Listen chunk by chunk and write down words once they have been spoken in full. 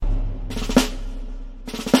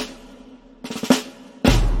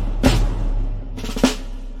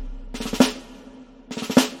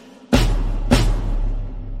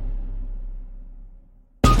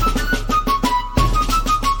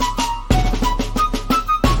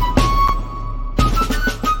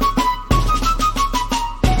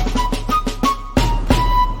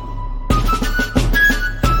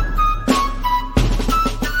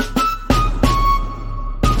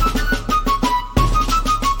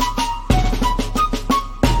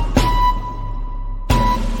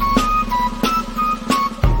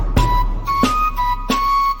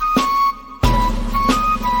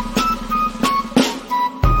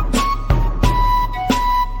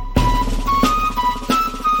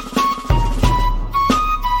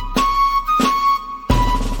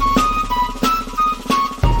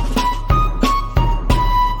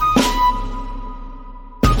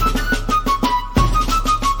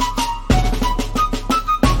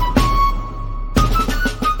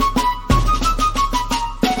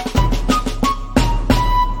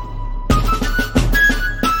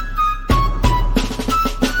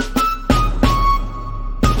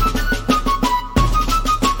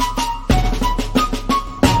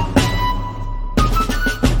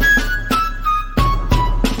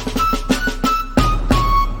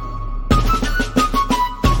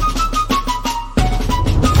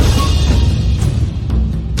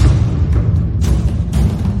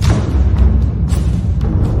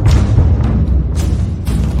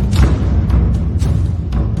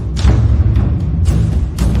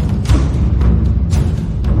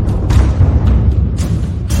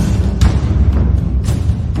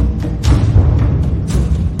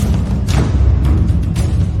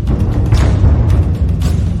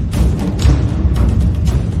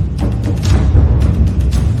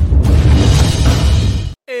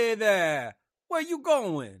Where you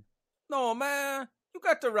going? No, man. You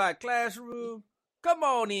got the right classroom. Come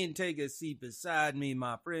on in, take a seat beside me,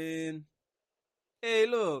 my friend. Hey,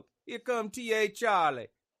 look, here come T.A. Charlie.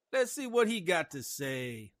 Let's see what he got to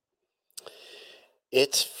say.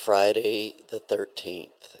 It's Friday the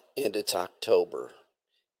 13th, and it's October.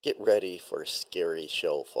 Get ready for a scary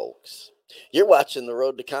show, folks. You're watching The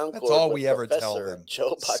Road to Concord. That's all with we ever Professor tell them.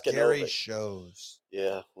 Joe Scary Bakanovic. shows.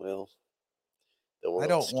 Yeah, well, the I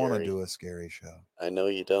world's don't want to scary. do a scary show. I know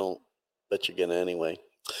you don't, but you're gonna anyway.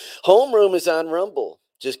 Homeroom is on Rumble.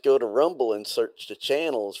 Just go to Rumble and search the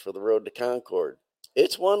channels for The Road to Concord.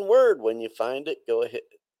 It's one word. When you find it, go ahead.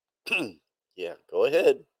 Yeah, go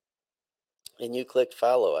ahead. And you click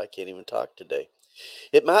follow. I can't even talk today.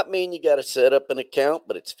 It might mean you got to set up an account,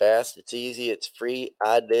 but it's fast, it's easy, it's free.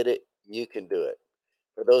 I did it. You can do it.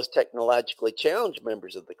 For those technologically challenged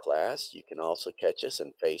members of the class, you can also catch us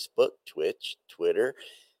on Facebook, Twitch, Twitter,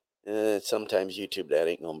 sometimes YouTube. That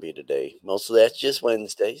ain't going to be today. Most of that's just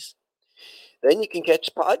Wednesdays. Then you can catch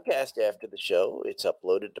the podcast after the show. It's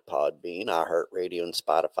uploaded to Podbean, iHeartRadio, and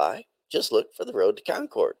Spotify. Just look for The Road to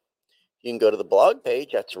Concord. You can go to the blog page.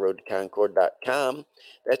 That's roadtoconcord.com.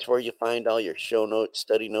 That's where you find all your show notes,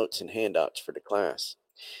 study notes, and handouts for the class.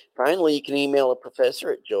 Finally, you can email a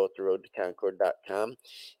professor at joe@theroadtoconcord.com.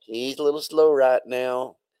 He's a little slow right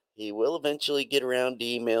now. He will eventually get around to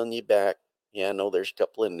emailing you back. Yeah, I know there's a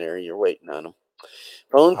couple in there. You're waiting on them.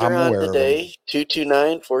 Phones are on today,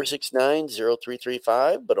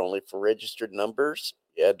 229-469-0335, but only for registered numbers.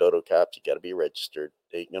 Yeah, Dodo Cops, you got to be registered.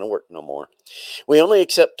 They ain't going to work no more. We only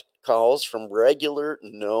accept calls from regular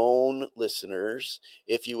known listeners.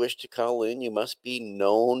 If you wish to call in, you must be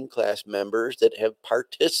known class members that have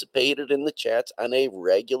participated in the chats on a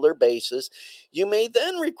regular basis. You may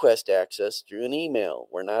then request access through an email.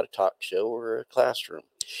 We're not a talk show or a classroom.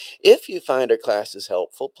 If you find our classes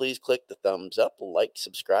helpful, please click the thumbs up, like,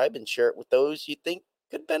 subscribe, and share it with those you think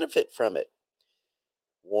could benefit from it.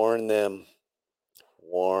 Warn them.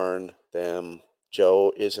 Warn them.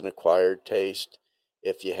 Joe is an acquired taste.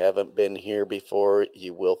 If you haven't been here before,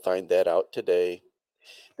 you will find that out today.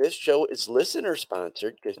 This show is listener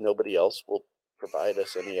sponsored because nobody else will provide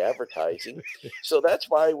us any advertising. So that's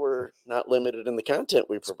why we're not limited in the content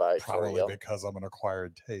we provide for you. Probably because I'm an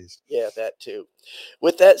acquired taste. Yeah, that too.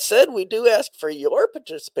 With that said, we do ask for your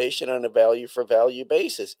participation on a value for value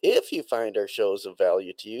basis. If you find our shows of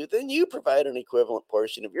value to you, then you provide an equivalent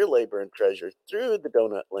portion of your labor and treasure through the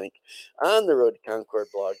donut link on the Road to Concord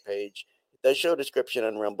blog page, the show description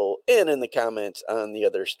on Rumble, and in the comments on the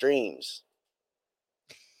other streams.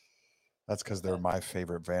 That's because they're my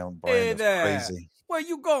favorite brand Hey of there. crazy. Where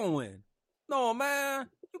you going? No, man.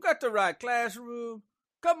 You got the right classroom.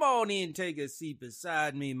 Come on in, take a seat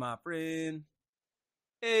beside me, my friend.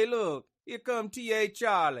 Hey, look, here come T.A.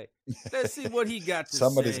 Charlie. Let's see what he got to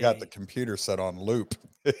Somebody's say. got the computer set on loop.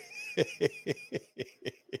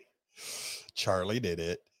 Charlie did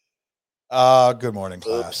it. Good morning,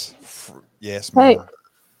 class. Yes, ma'am. Hey,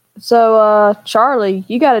 so Charlie,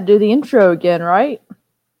 you got to do the intro again, right?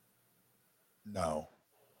 No.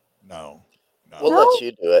 We'll let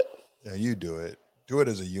you do it. Yeah, you do it. Do it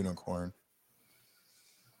as a unicorn.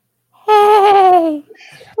 Hey,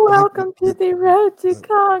 welcome to the Road to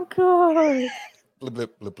Concord. Blip,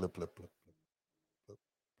 blip, blip, blip, blip, blip,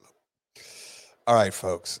 blip. All right,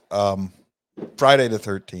 folks. Friday the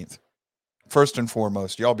 13th. First and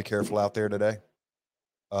foremost, y'all be careful out there today.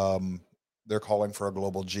 They're calling for a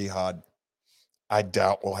global jihad. I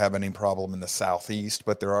doubt we'll have any problem in the Southeast,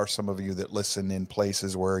 but there are some of you that listen in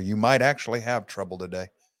places where you might actually have trouble today.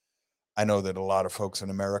 I know that a lot of folks in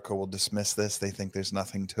America will dismiss this. They think there's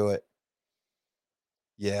nothing to it.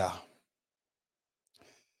 Yeah.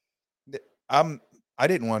 I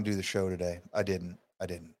didn't want to do the show today. I didn't.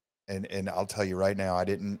 And I'll tell you right now, I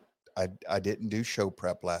didn't do show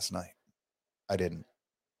prep last night. I didn't.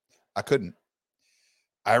 I couldn't.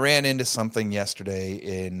 I ran into something yesterday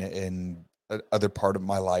in other part of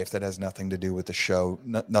my life that has nothing to do with the show,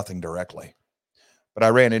 nothing directly. But I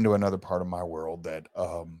ran into another part of my world that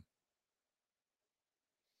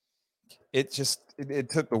it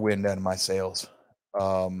took the wind out of my sails.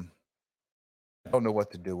 I don't know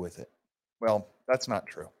what to do with it. Well, that's not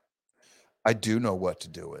true. I do know what to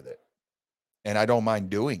do with it. And I don't mind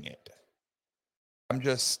doing it.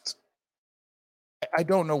 I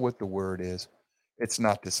don't know what the word is. It's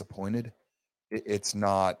not disappointed. It's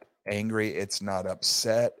not angry. It's not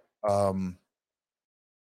upset.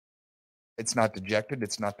 It's not dejected.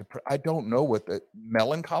 It's not I don't know what the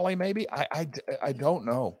melancholy maybe. I don't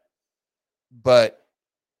know. But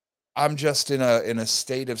I'm just in a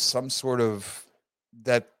state of some sort of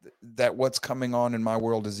that what's coming on in my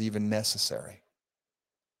world is even necessary.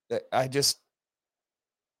 this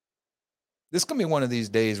is going to be one of these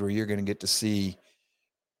days where you're going to get to see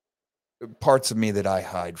parts of me that I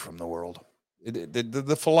hide from the world.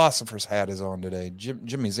 The philosopher's hat is on today.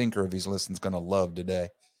 Jimmy Zinker, if he's listening, is going to love today.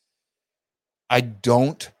 I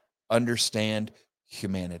don't understand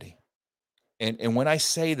humanity. And when I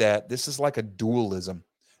say that, this is like a dualism.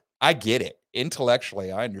 I get it.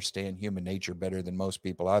 Intellectually, I understand human nature better than most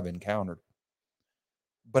people I've encountered.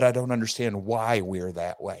 But I don't understand why we're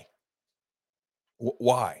that way.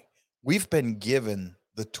 Why? We've been given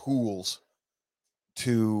the tools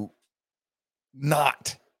to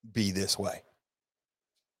not be this way.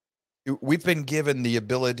 We've been given the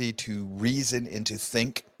ability to reason and to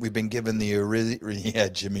think. We've been given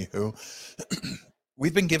Jimmy who.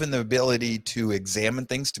 We've been given the ability to examine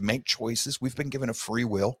things, to make choices. We've been given a free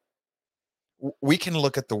will. We can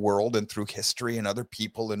look at the world and through history and other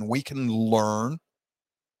people, and we can learn.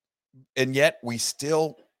 And yet we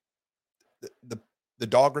still, the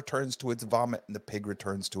dog returns to its vomit and the pig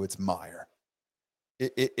returns to its mire.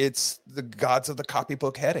 It's the gods of the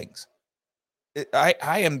copybook headings. I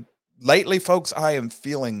am lately, folks, I am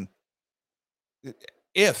feeling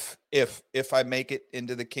if I make it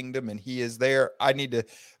into the kingdom and he is there, I need to.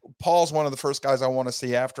 Paul's one of the first guys I want to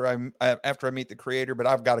see after I meet the Creator, but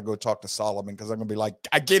I've got to go talk to Solomon because I'm going to be like,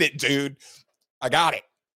 I get it, dude. I got it.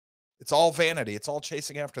 It's all vanity. It's all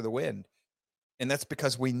chasing after the wind. And that's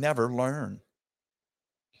because we never learn.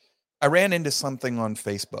 I ran into something on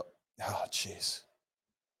Facebook. Oh, jeez.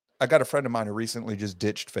 I got a friend of mine who recently just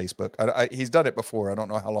ditched Facebook. He's done it before. I don't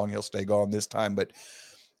know how long he'll stay gone this time, but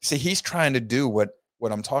see, he's trying to do what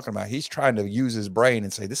I'm talking about. He's trying to use his brain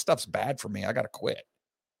and say, this stuff's bad for me. I got to quit.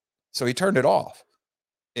 So he turned it off.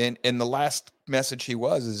 And the last message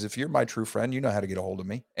is, if you're my true friend, you know how to get a hold of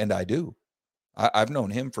me. And I do. I've known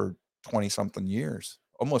him for 20 something years,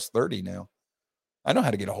 almost 30 now. I know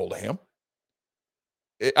how to get a hold of him.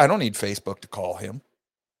 I don't need Facebook to call him.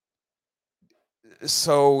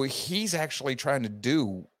 So he's actually trying to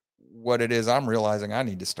do what it is I'm realizing I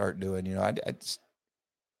need to start doing. You know,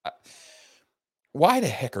 why the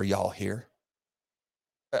heck are y'all here?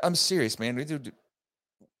 I'm serious, man.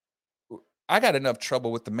 I got enough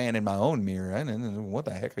trouble with the man in my own mirror. And what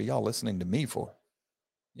the heck are y'all listening to me for?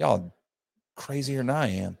 Y'all crazier than I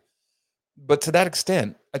am. But to that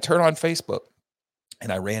extent, I turn on Facebook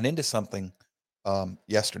and I ran into something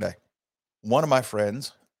yesterday. One of my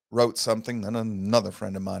friends wrote something that another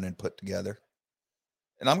friend of mine had put together.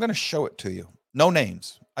 And I'm going to show it to you. No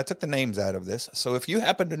names. I took the names out of this. So if you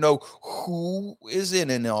happen to know who is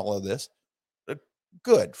in all of this,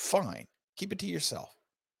 good, fine. Keep it to yourself.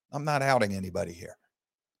 I'm not outing anybody here.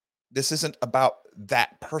 This isn't about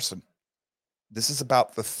that person. This is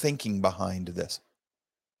about the thinking behind this.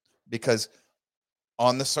 Because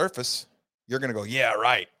on the surface, you're going to go, yeah,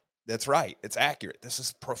 right. That's right. It's accurate. This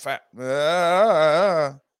is profound.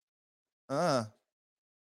 There's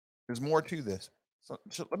more to this. So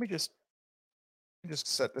let me just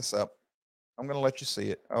set this up. I'm going to let you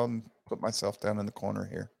see it. I'll put myself down in the corner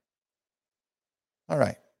here. All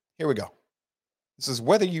right, here we go. This is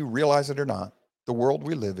whether you realize it or not, the world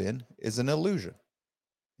we live in is an illusion.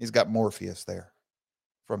 He's got Morpheus there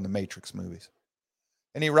from the Matrix movies.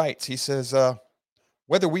 And he writes, he says,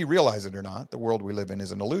 whether we realize it or not, the world we live in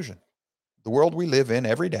is an illusion. The world we live in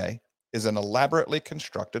every day is an elaborately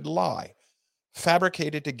constructed lie,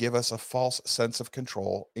 fabricated to give us a false sense of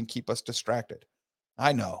control and keep us distracted.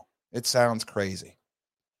 I know, it sounds crazy. It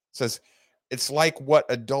says, it's like what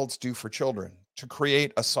adults do for children to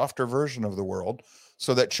create a softer version of the world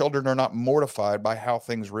so that children are not mortified by how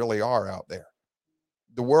things really are out there.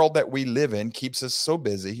 The world that we live in keeps us so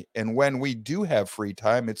busy, and when we do have free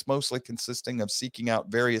time, it's mostly consisting of seeking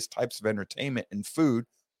out various types of entertainment and food.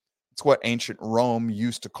 It's what ancient Rome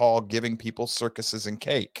used to call giving people circuses and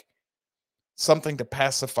cake. Something to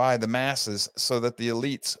pacify the masses so that the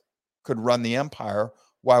elites could run the empire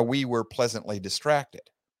while we were pleasantly distracted.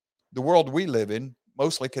 The world we live in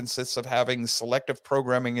mostly consists of having selective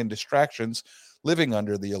programming and distractions, living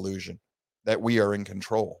under the illusion that we are in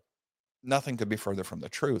control. Nothing could be further from the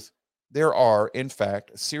truth. There are, in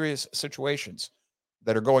fact, serious situations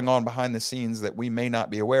that are going on behind the scenes that we may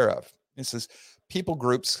not be aware of. This is people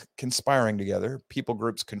groups conspiring together, people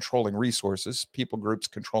groups controlling resources, people groups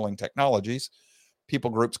controlling technologies,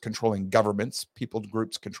 people groups controlling governments, people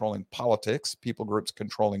groups controlling politics, people groups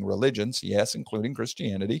controlling religions, yes, including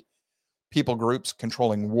Christianity, people groups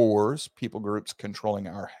controlling wars, people groups controlling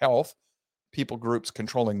our health, people groups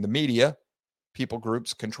controlling the media, people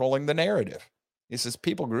groups controlling the narrative. This is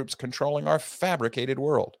people groups controlling our fabricated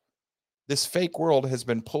world. This fake world has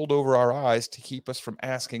been pulled over our eyes to keep us from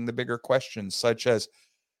asking the bigger questions, such as,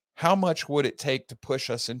 How much would it take to push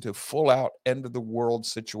us into full out end of the world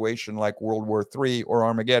situation like World War III or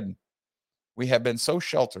Armageddon? We have been so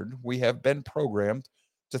sheltered, we have been programmed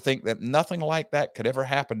to think that nothing like that could ever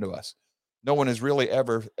happen to us. No one is really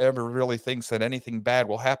ever really thinks that anything bad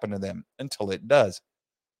will happen to them until it does.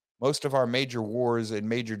 Most of our major wars and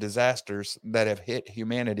major disasters that have hit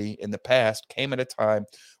humanity in the past came at a time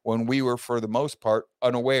when we were, for the most part,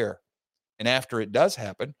 unaware. And after it does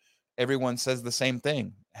happen, everyone says the same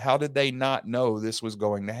thing. How did they not know this was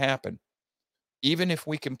going to happen? Even if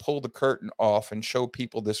we can pull the curtain off and show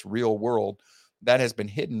people this real world that has been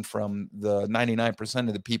hidden from the 99%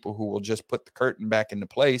 of the people who will just put the curtain back into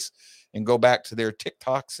place and go back to their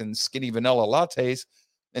TikToks and skinny vanilla lattes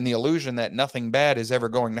and the illusion that nothing bad is ever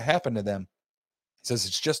going to happen to them. He says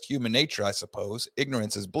it's just human nature, I suppose.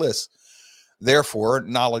 Ignorance is bliss. Therefore,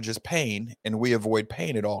 knowledge is pain, and we avoid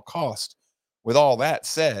pain at all costs. With all that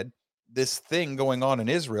said, this thing going on in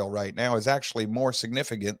Israel right now is actually more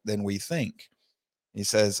significant than we think. He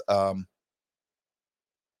says,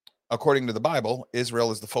 according to the Bible, Israel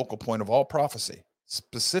is the focal point of all prophecy,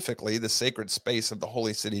 specifically the sacred space of the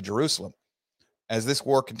holy city, Jerusalem. As this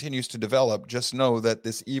war continues to develop, just know that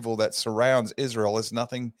this evil that surrounds Israel is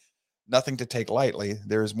nothing to take lightly.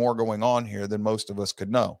 There is more going on here than most of us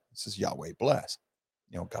could know. This is Yahweh bless.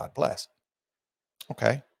 God bless.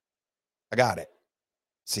 Okay, I got it.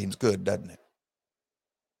 Seems good, doesn't it?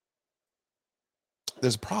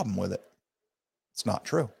 There's a problem with it. It's not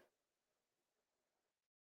true.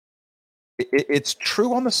 It's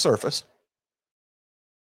true on the surface,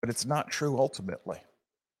 but it's not true ultimately.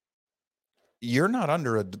 You're not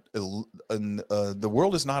under the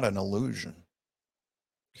world is not an illusion.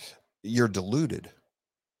 You're deluded,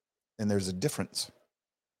 and there's a difference.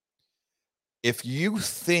 If you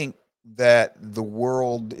think that the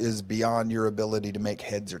world is beyond your ability to make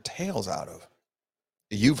heads or tails out of,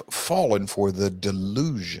 you've fallen for the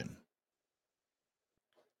delusion.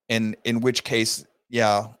 And in which case,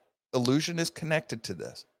 yeah, illusion is connected to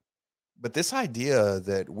this. But this idea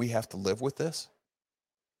that we have to live with this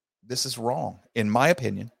is wrong. In my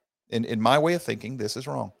opinion, in my way of thinking, this is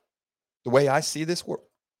wrong. The way I see this world,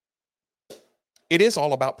 it is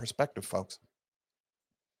all about perspective, folks.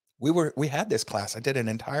 We had this class. I did an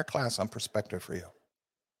entire class on perspective for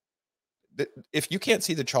you. If you can't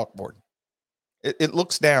see the chalkboard, it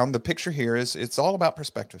looks down. The picture here is, it's all about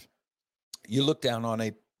perspective. You look down on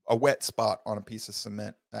a wet spot on a piece of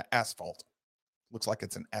cement, asphalt. Looks like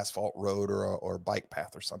it's an asphalt road or a bike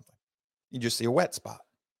path or something. You just see a wet spot.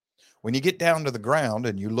 When you get down to the ground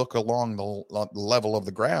and you look along the level of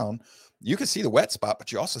the ground, you can see the wet spot,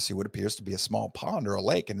 but you also see what appears to be a small pond or a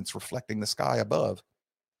lake, and it's reflecting the sky above,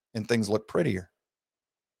 and things look prettier.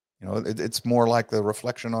 It's more like the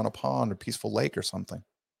reflection on a pond or peaceful lake or something.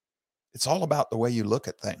 It's all about the way you look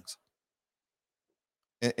at things.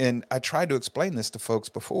 And I tried to explain this to folks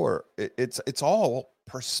before. It's all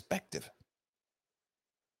perspective.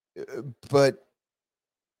 But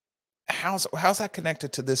how's that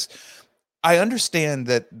connected to this? I understand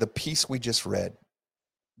that the piece we just read,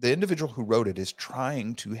 the individual who wrote it is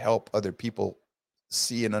trying to help other people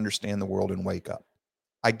see and understand the world and wake up.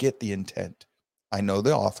 I get the intent. I know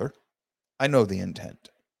the author. I know the intent.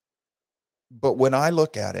 But when I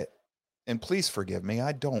look at it, and please forgive me,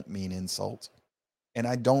 I don't mean insult, and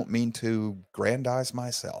I don't mean to grandize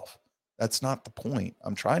myself. That's not the point.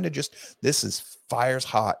 I'm trying to this is fire's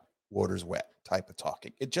hot, water's wet type of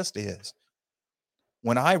talking. It just is.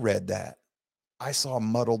 When I read that, I saw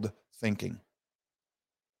muddled thinking.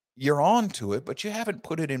 You're on to it, but you haven't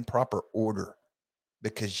put it in proper order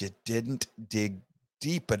because you didn't dig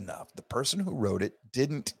deep enough. The person who wrote it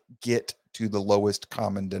didn't get to the lowest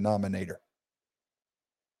common denominator.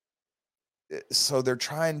 So they're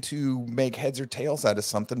trying to make heads or tails out of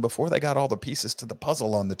something before they got all the pieces to the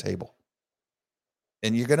puzzle on the table.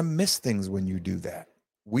 And you're going to miss things when you do that.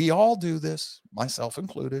 We all do this, myself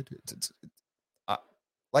included.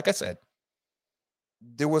 Like I said,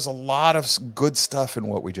 there was a lot of good stuff in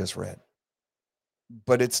what we just read,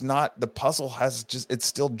 but it's not, the puzzle it's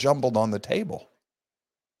still jumbled on the table.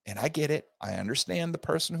 And I get it. I understand the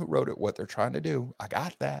person who wrote it, what they're trying to do. I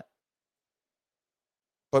got that.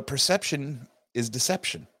 But perception is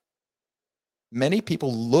deception. Many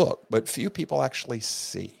people look, but few people actually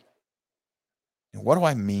see. And what do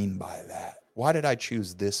I mean by that? Why did I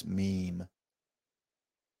choose this meme?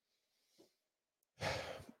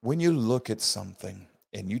 When you look at something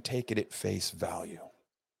and you take it at face value,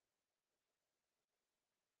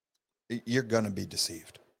 you're going to be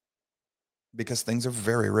deceived because things are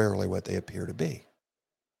very rarely what they appear to be.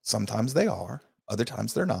 Sometimes they are, other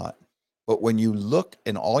times they're not. But when you look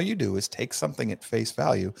and all you do is take something at face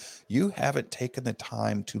value, you haven't taken the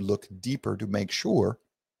time to look deeper to make sure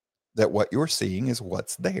that what you're seeing is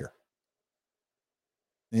what's there.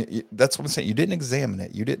 That's what I'm saying. You didn't examine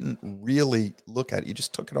it. You didn't really look at it. You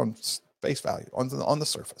just took it on face value, on the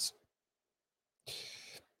surface.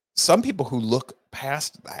 Some people who look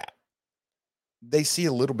past that, they see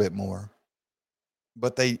a little bit more,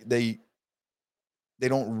 but they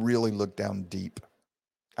don't really look down deep.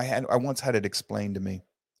 I once had it explained to me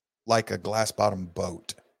like a glass bottom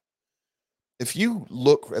boat. If you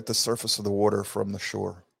look at the surface of the water from the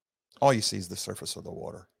shore, all you see is the surface of the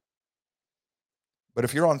water. But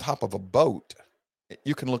if you're on top of a boat,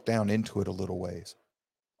 you can look down into it a little ways.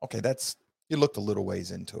 Okay, you looked a little ways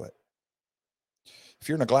into it. If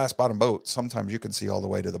you're in a glass bottom boat, sometimes you can see all the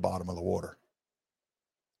way to the bottom of the water.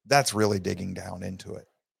 That's really digging down into it.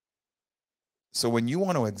 So when you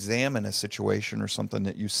want to examine a situation or something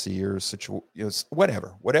that you see or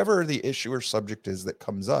whatever the issue or subject is that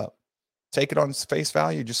comes up, take it on face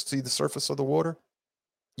value, just see the surface of the water.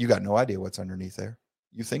 You got no idea what's underneath there.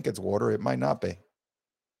 You think it's water. It might not be.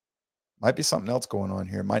 Might be something else going on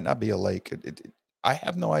here. It might not be a lake. I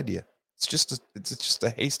have no idea. It's just a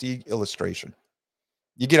hasty illustration.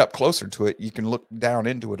 You get up closer to it, you can look down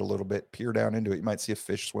into it a little bit, peer down into it. You might see a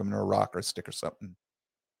fish swimming or a rock or a stick or something.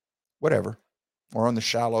 Whatever. Or on the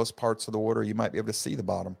shallowest parts of the water, you might be able to see the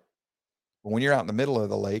bottom. But when you're out in the middle of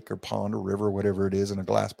the lake or pond or river, or whatever it is, in a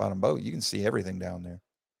glass bottom boat, you can see everything down there.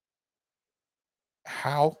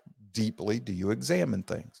 How deeply do you examine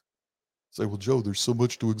things? Say, well, Joe, there's so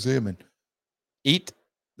much to examine. Eat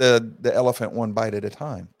the elephant one bite at a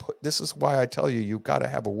time. This is why I tell you, you've got to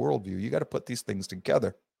have a worldview. You got to put these things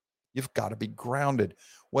together. You've got to be grounded.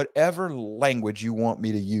 Whatever language you want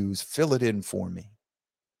me to use, fill it in for me.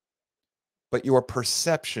 But your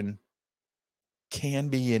perception can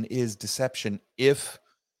be and is deception if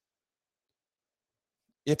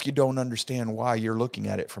you don't understand why you're looking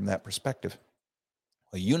at it from that perspective.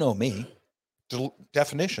 Well, you know me.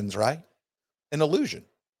 Definitions, right? An illusion.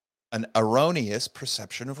 An erroneous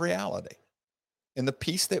perception of reality. In the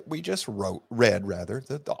piece that we just read,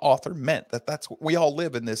 the author meant that's what we all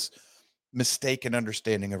live in, this mistaken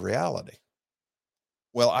understanding of reality.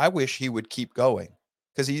 Well, I wish he would keep going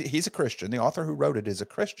because he's a Christian. The author who wrote it is a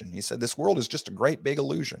Christian. He said, this world is just a great big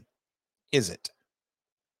illusion. Is it?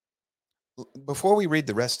 Before we read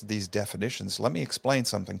the rest of these definitions, let me explain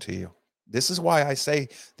something to you. This is why I say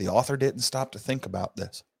the author didn't stop to think about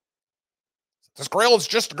this. This world is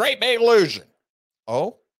just a great big illusion.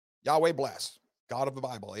 Oh, Yahweh bless, God of the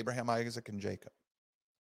Bible, Abraham, Isaac, and Jacob.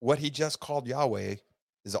 What he just called Yahweh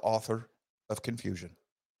is the author of confusion.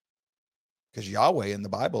 Because Yahweh in the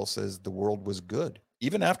Bible says the world was good.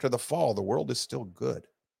 Even after the fall, the world is still good.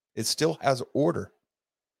 It still has order.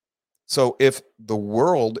 So if the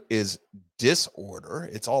world is disorder,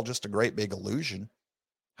 it's all just a great big illusion,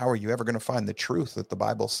 how are you ever going to find the truth that the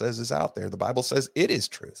Bible says is out there? The Bible says it is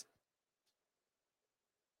truth.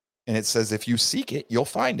 And it says, if you seek it, you'll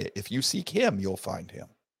find it. If you seek him, you'll find him.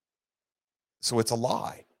 So it's a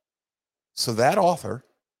lie. So that author,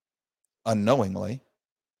 unknowingly,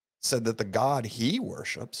 said that the God he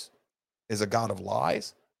worships is a God of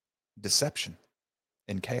lies, deception,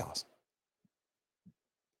 and chaos.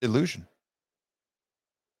 Illusion.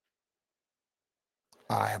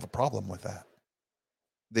 I have a problem with that.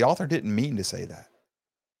 The author didn't mean to say that,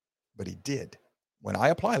 but he did. When I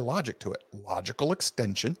apply logic to it, logical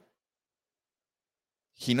extension,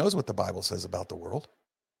 he knows what the Bible says about the world.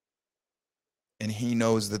 And he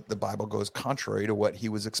knows that the Bible goes contrary to what he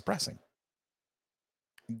was expressing.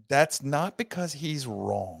 That's not because he's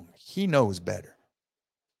wrong. He knows better.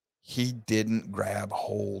 He didn't grab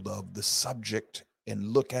hold of the subject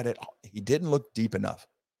and look at it. He didn't look deep enough.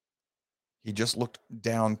 He just looked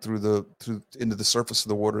down into the surface of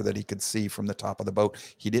the water that he could see from the top of the boat.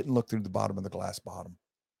 He didn't look through the bottom of the glass bottom.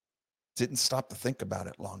 Didn't stop to think about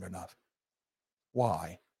it long enough.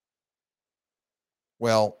 Why?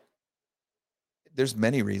 Well, there's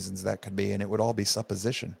many reasons that could be, and it would all be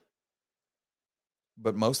supposition.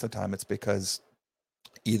 But most of the time it's because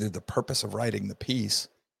either the purpose of writing the piece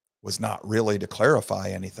was not really to clarify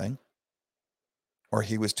anything, or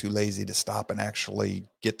he was too lazy to stop and actually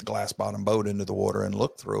get the glass bottom boat into the water and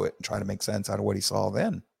look through it and try to make sense out of what he saw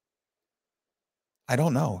then. I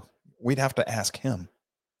don't know. We'd have to ask him.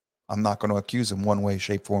 I'm not going to accuse him one way,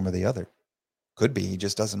 shape, form, or the other. Could be he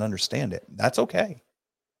just doesn't understand it. That's okay.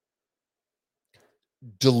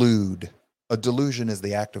 Delude. A delusion is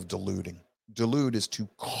the act of deluding. Delude is to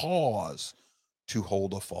cause to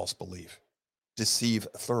hold a false belief. Deceive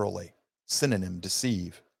thoroughly. Synonym,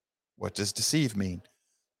 deceive. What does deceive mean?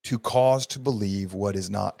 to cause to believe what is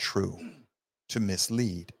not true, to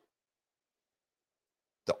mislead.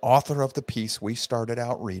 The author of the piece we started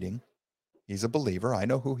out reading, he's a believer. I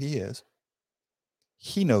know who he is.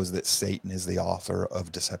 He knows that Satan is the author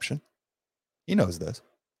of deception. He knows this.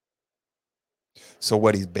 So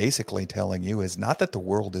what he's basically telling you is not that the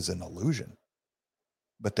world is an illusion,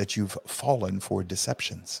 but that you've fallen for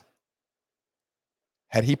deceptions.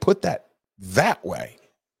 Had he put that way,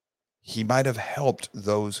 he might have helped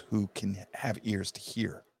those who can have ears to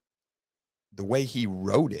hear. The way he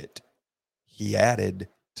wrote it, he added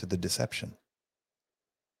to the deception.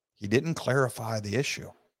 He didn't clarify the issue.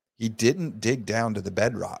 He didn't dig down to the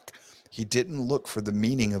bedrock. He didn't look for the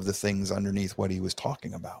meaning of the things underneath what he was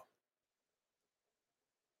talking about.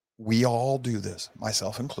 We all do this,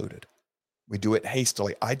 myself included. We do it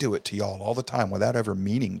hastily. I do it to y'all all the time without ever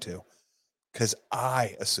meaning to, because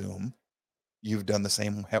I assume you've done the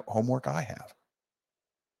same homework I have.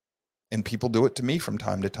 And people do it to me from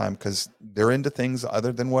time to time because they're into things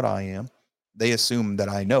other than what I am. They assume that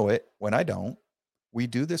I know it when I don't. We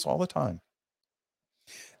do this all the time.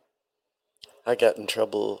 I got in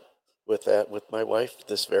trouble with that with my wife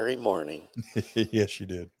this very morning. Yes, you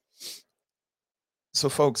did. So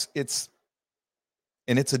folks, it's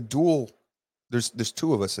a dual. There's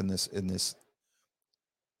two of us in this.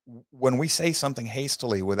 When we say something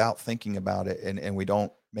hastily without thinking about it and we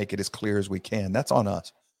don't make it as clear as we can, that's on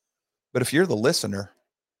us. But if you're the listener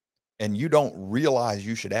and you don't realize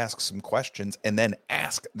you should ask some questions and then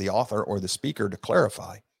ask the author or the speaker to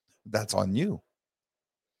clarify, that's on you.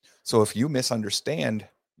 So if you misunderstand,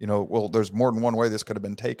 well, there's more than one way this could have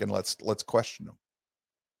been taken. Let's question them.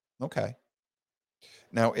 Okay.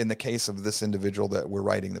 Now, in the case of this individual that we're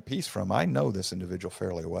writing the piece from, I know this individual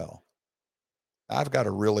fairly well. I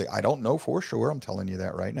don't know for sure. I'm telling you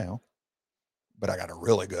that right now, but I got a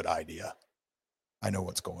really good idea. I know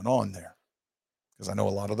what's going on there because I know a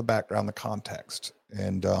lot of the background, the context.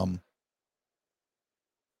 And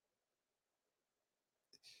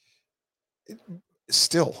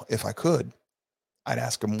still, if I could, I'd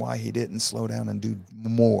ask him why he didn't slow down and do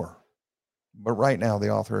more. But right now, the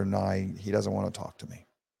author and he doesn't want to talk to me.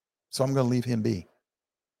 So I'm going to leave him be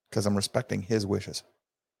because I'm respecting his wishes.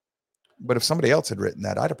 But if somebody else had written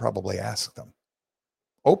that, I'd have probably asked them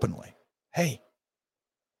openly, hey,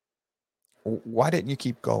 why didn't you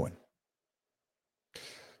keep going?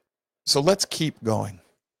 So let's keep going.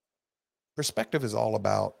 Perspective is all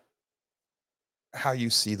about how you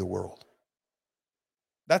see the world.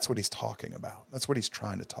 That's what he's talking about. That's what he's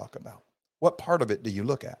trying to talk about. What part of it do you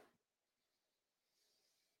look at?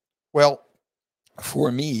 Well,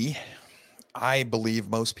 for me, I believe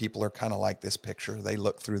most people are kind of like this picture. They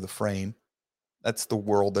look through the frame. That's the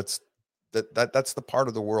world. That's the part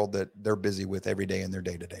of the world that they're busy with every day in their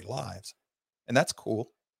day-to-day lives. And that's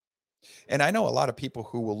cool. And I know a lot of people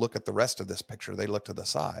who will look at the rest of this picture. They look to the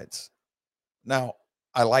sides. Now,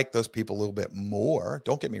 I like those people a little bit more.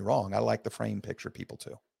 Don't get me wrong. I like the frame picture people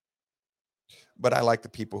too. But I like the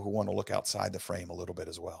people who want to look outside the frame a little bit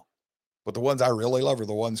as well. But the ones I really love are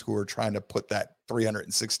the ones who are trying to put that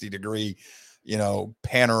 360 degree,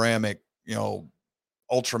 panoramic,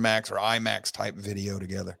 Ultramax or IMAX type video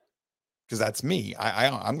together. Because that's me.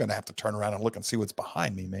 I'm going to have to turn around and look and see what's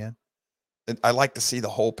behind me, man. And I like to see the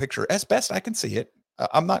whole picture as best I can see it.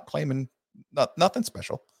 I'm not claiming nothing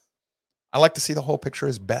special. I like to see the whole picture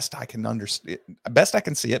as best I can understand, best I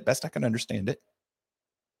can see it, best I can understand it.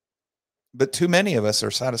 But too many of us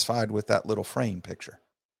are satisfied with that little frame picture.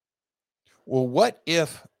 Well, what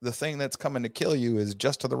if the thing that's coming to kill you is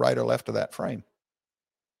just to the right or left of that frame?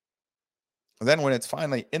 And then when it's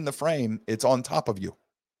finally in the frame, it's on top of you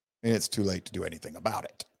and it's too late to do anything about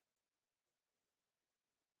it.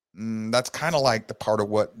 That's kind of like the part of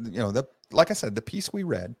what, like I said, the piece we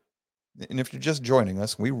read. And if you're just joining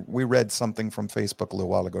us, we read something from Facebook a little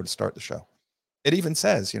while ago to start the show. It even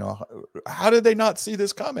says, how did they not see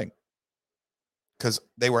this coming? Because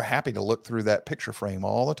they were happy to look through that picture frame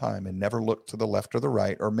all the time and never look to the left or the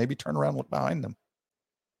right, or maybe turn around and look behind them.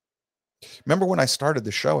 Remember when I started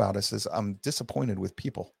the show out, I says, I'm disappointed with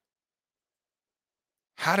people.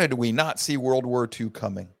 How did we not see World War II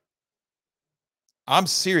coming? I'm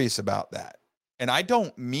serious about that. And I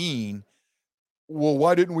don't mean, well,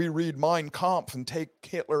 why didn't we read Mein Kampf and take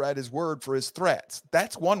Hitler at his word for his threats?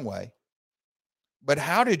 That's one way. But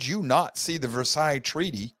how did you not see the Versailles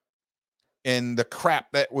Treaty and the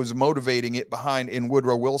crap that was motivating it behind in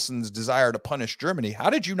Woodrow Wilson's desire to punish Germany? How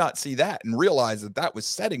did you not see that and realize that that was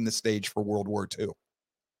setting the stage for World War II?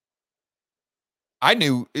 I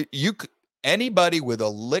knew anybody with a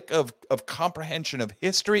lick of comprehension of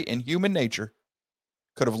history and human nature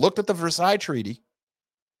could have looked at the Versailles Treaty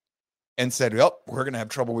and said, well, we're going to have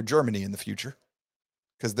trouble with Germany in the future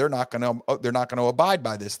because they're not going to abide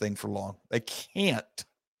by this thing for long. They can't.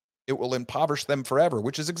 It will impoverish them forever,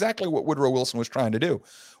 which is exactly what Woodrow Wilson was trying to do.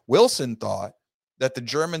 Wilson thought that the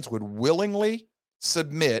Germans would willingly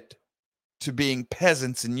submit to being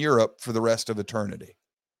peasants in Europe for the rest of eternity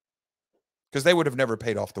because they would have never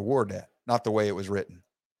paid off the war debt, not the way it was written.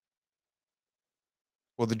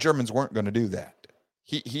 Well, the Germans weren't going to do that.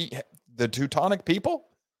 The Teutonic people,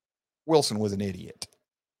 Wilson was an idiot.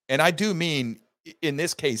 And I do mean, in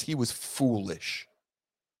this case, he was foolish.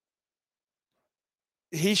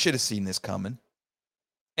 He should have seen this coming.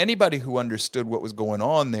 Anybody who understood what was going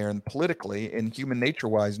on there and politically and human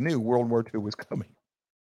nature-wise knew World War II was coming.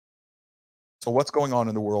 So what's going on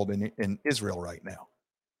in the world in Israel right now?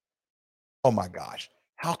 Oh my gosh.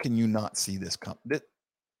 How can you not see this coming?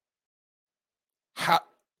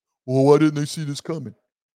 Well, why didn't they see this coming?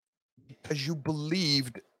 Because you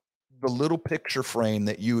believed the little picture frame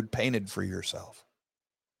that you had painted for yourself.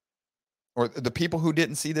 Or the people who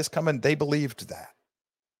didn't see this coming, they believed that.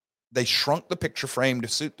 They shrunk the picture frame to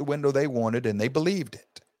suit the window they wanted, and they believed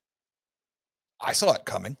it. I saw it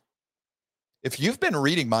coming. If you've been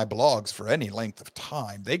reading my blogs for any length of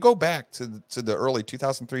time, they go back to the early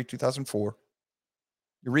 2003, 2004.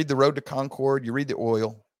 You read The Road to Concord, you read the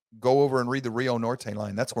oil, go over and read the Rio Norte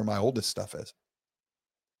line. That's where my oldest stuff is.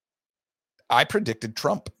 I predicted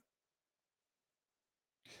Trump.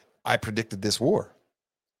 I predicted this war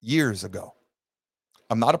years ago.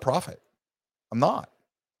 I'm not a prophet. I'm not.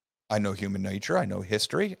 I know human nature. I know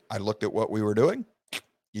history. I looked at what we were doing.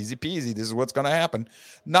 Easy peasy. This is what's going to happen.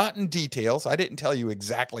 Not in details. I didn't tell you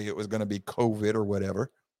exactly it was going to be COVID or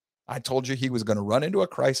whatever. I told you he was going to run into a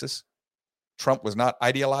crisis. Trump was not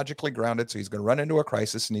ideologically grounded, so he's going to run into a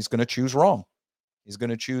crisis and he's going to choose wrong. He's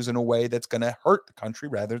going to choose in a way that's going to hurt the country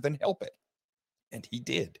rather than help it. And he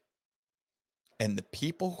did. And the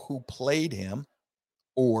people who played him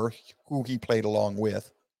or who he played along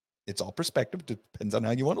with, it's all perspective, depends on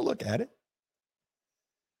how you want to look at it.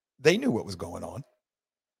 They knew what was going on.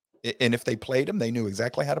 And if they played him, they knew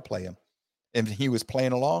exactly how to play him. And if he was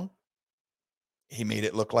playing along, he made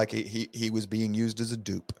it look like he was being used as a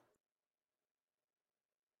dupe.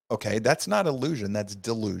 Okay, that's not illusion, that's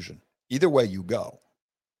delusion. Either way you go,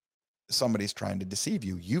 somebody's trying to deceive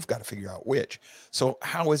you. You've got to figure out which. So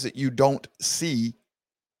how is it you don't see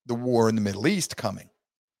the war in the Middle East coming?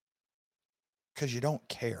 Because you don't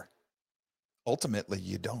care. Ultimately,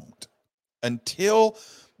 you don't. Until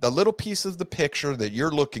the little piece of the picture that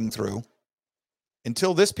you're looking through,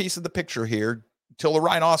 until this piece of the picture here, until the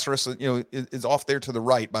rhinoceros, is off there to the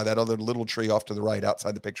right by that other little tree off to the right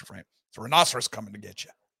outside the picture frame. It's a rhinoceros coming to get you.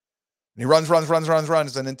 And he runs.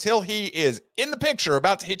 And until he is in the picture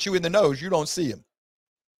about to hit you in the nose, you don't see him.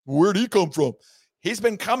 Where'd he come from? He's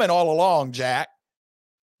been coming all along, Jack.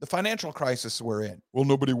 The financial crisis we're in. Well,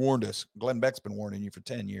 nobody warned us. Glenn Beck's been warning you for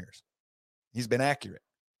 10 years. He's been accurate.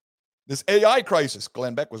 This AI crisis,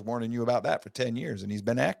 Glenn Beck was warning you about that for 10 years, and he's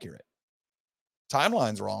been accurate.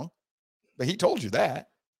 Timeline's wrong, but he told you that.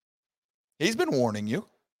 He's been warning you.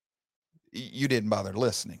 You didn't bother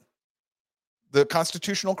listening. The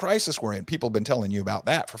constitutional crisis we're in, people have been telling you about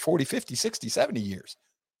that for 40, 50, 60, 70 years.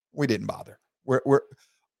 We didn't bother.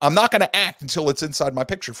 I'm not going to act until it's inside my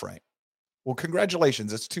picture frame. Well,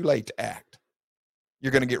 congratulations. It's too late to act.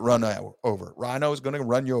 You're going to get run over. Rhino is going to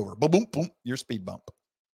run you over. Boom, boom, boom. Your speed bump.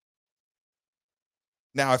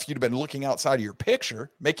 Now, if you'd have been looking outside of your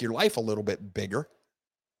picture, make your life a little bit bigger.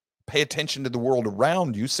 Pay attention to the world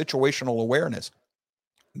around you. Situational awareness.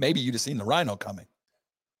 Maybe you'd have seen the rhino coming.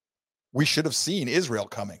 We should have seen Israel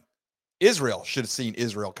coming. Israel should have seen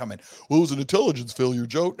Israel coming. Well, it was an intelligence failure,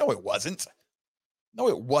 Joe. No, it wasn't. No,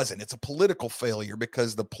 it wasn't. It's a political failure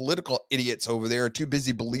because the political idiots over there are too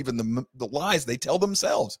busy believing the lies they tell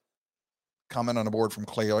themselves. Comment on a board from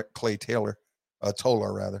Clay Taylor,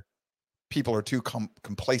 Toller, rather. People are too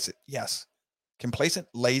complacent. Yes. Complacent,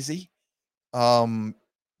 lazy,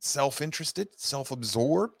 self-interested,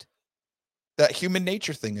 self-absorbed. That human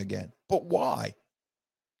nature thing again. But why?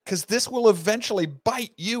 Because this will eventually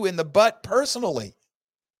bite you in the butt personally.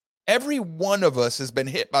 Every one of us has been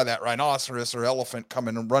hit by that rhinoceros or elephant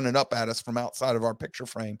coming and running up at us from outside of our picture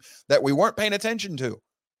frame that we weren't paying attention to.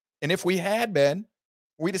 And if we had been,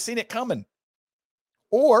 we'd have seen it coming.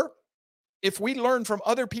 Or if we learn from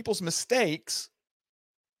other people's mistakes,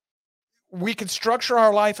 we could structure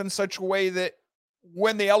our life in such a way that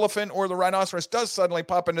when the elephant or the rhinoceros does suddenly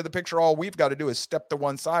pop into the picture, all we've got to do is step to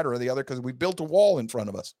one side or the other because we built a wall in front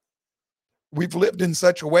of us. We've lived in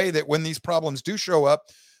such a way that when these problems do show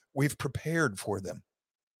up, we've prepared for them.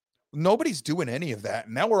 Nobody's doing any of that.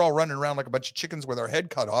 And now we're all running around like a bunch of chickens with our head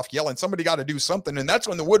cut off, yelling, somebody got to do something. And that's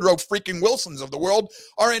when the Woodrow freaking Wilsons of the world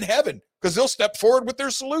are in heaven, because they'll step forward with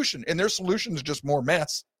their solution. And their solution is just more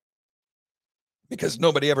mess. Because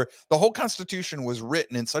the whole Constitution was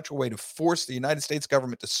written in such a way to force the United States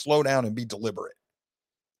government to slow down and be deliberate.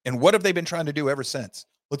 And what have they been trying to do ever since?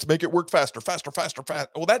 Let's make it work faster.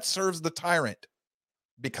 Well, that serves the tyrant,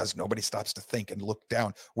 because nobody stops to think and look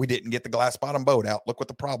down. We didn't get the glass bottom boat out. Look what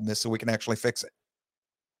the problem is so we can actually fix it.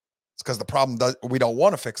 It's because we don't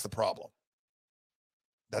want to fix the problem.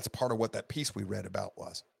 That's part of what that piece we read about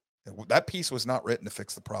was. That piece was not written to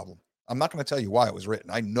fix the problem. I'm not going to tell you why it was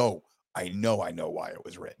written. I know why it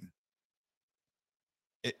was written.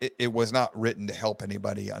 It was not written to help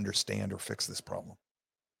anybody understand or fix this problem.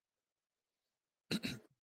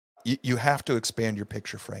 You have to expand your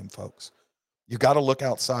picture frame, folks. You got to look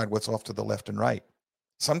outside what's off to the left and right.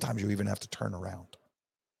 Sometimes you even have to turn around.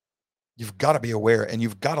 You've got to be aware, and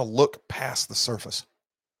you've got to look past the surface.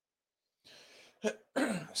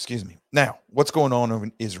 Excuse me. Now, what's going on over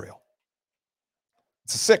in Israel?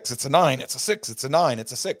 It's a 6, it's a 9, it's a 6, it's a 9,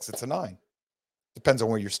 it's a 6, it's a 9. Depends on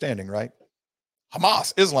where you're standing, right?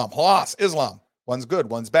 Hamas, Islam. One's good,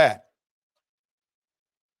 one's bad.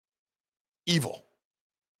 Evil.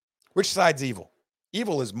 Which side's evil?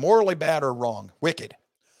 Evil is morally bad or wrong, wicked.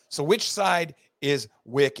 So which side is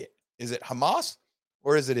wicked? Is it Hamas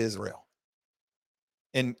or is it Israel?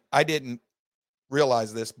 And I didn't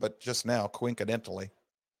realize this, but just now, coincidentally,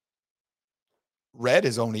 red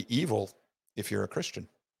is only evil if you're a Christian.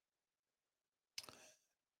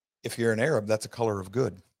 If you're an Arab, that's a color of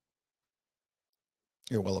good.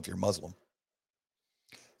 Well, if you're Muslim.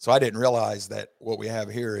 So I didn't realize that what we have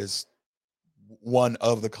here is one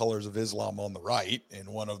of the colors of Islam on the right and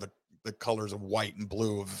one of the colors of white and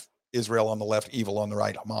blue of Israel on the left, evil on the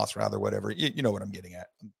right, Hamas rather, whatever. You know what I'm getting at.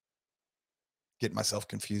 I'm getting myself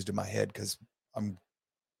confused in my head because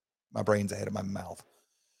my brain's ahead of my mouth.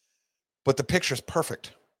 But the picture's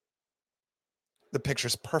perfect. The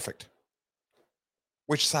picture's perfect.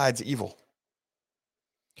 Which side's evil?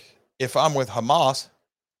 If I'm with Hamas,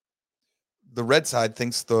 the red side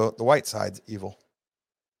thinks the white side's evil.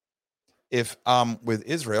 If I'm with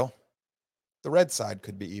Israel, the red side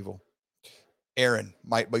could be evil. Aaron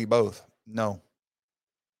might be both. No.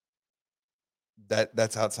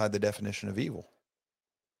 That's outside the definition of evil.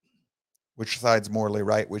 Which side's morally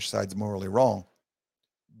right? Which side's morally wrong?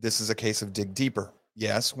 This is a case of dig deeper.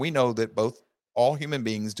 Yes, we know that all human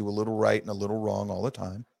beings do a little right and a little wrong all the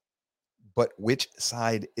time. But which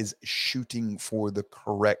side is shooting for the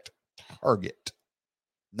correct target?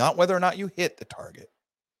 Not whether or not you hit the target.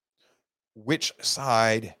 Which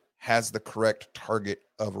side has the correct target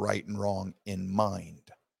of right and wrong in mind?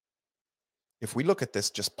 If we look at this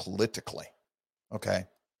just politically, okay,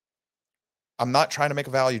 I'm not trying to make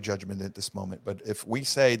a value judgment at this moment, but if we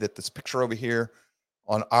say that this picture over here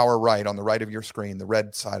on our right, on the right of your screen, the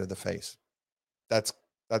red side of the face, that's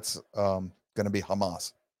going to be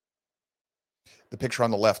Hamas. The picture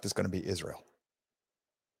on the left is going to be Israel.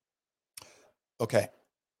 Okay.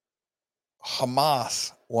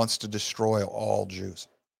 Hamas wants to destroy all Jews.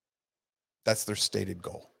 That's their stated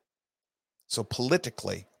goal. So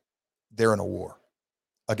politically, they're in a war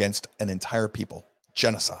against an entire people,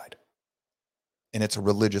 genocide. And it's a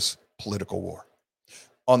religious political war.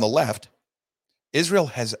 On the left, Israel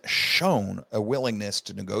has shown a willingness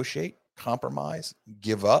to negotiate, compromise,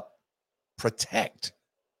 give up, protect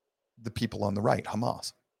the people on the right,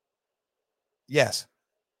 Hamas. Yes,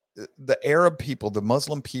 the Arab people, the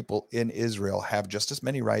Muslim people in Israel have just as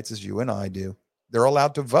many rights as you and I do. They're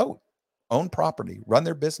allowed to vote, own property, run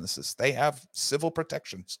their businesses. They have civil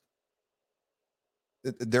protections.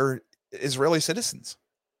 They're Israeli citizens.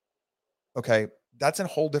 Okay, that's a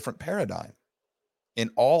whole different paradigm. And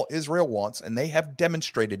all Israel wants, and they have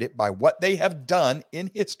demonstrated it by what they have done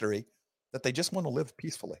in history, that they just want to live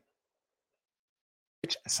peacefully.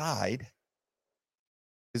 Which side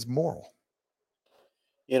is moral?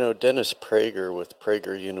 You know, Dennis Prager with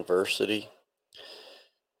Prager University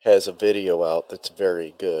has a video out that's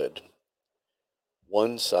very good.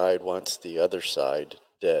 One side wants the other side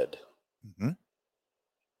dead. Mm-hmm.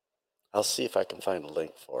 I'll see if I can find a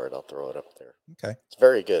link for it. I'll throw it up there. Okay. It's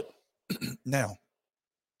very good. Now,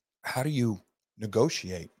 how do you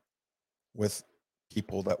negotiate with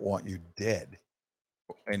people that want you dead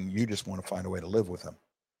and you just want to find a way to live with them?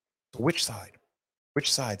 So which side?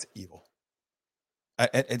 Which side's evil?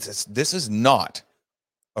 This is not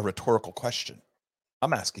a rhetorical question.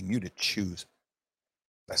 I'm asking you to choose.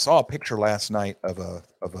 I saw a picture last night of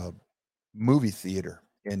a movie theater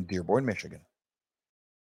in Dearborn, Michigan.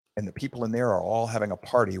 And the people in there are all having a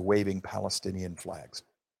party waving Palestinian flags.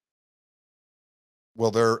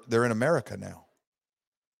 Well, they're in America now.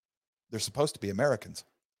 They're supposed to be Americans.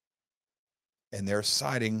 And they're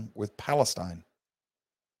siding with Palestine.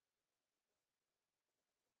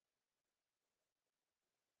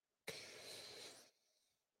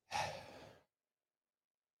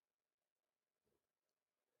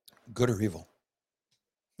 Good or evil?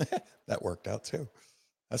 That worked out too.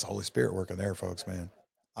 That's the Holy Spirit working there, folks, man.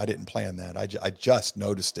 I didn't plan that. I just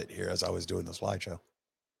noticed it here as I was doing the slideshow.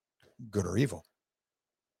 Good or evil?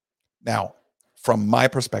 Now, from my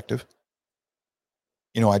perspective,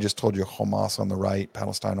 I just told you Hamas on the right,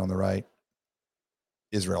 Palestine on the right,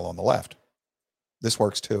 Israel on the left. This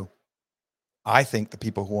works too. I think the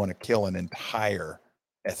people who want to kill an entire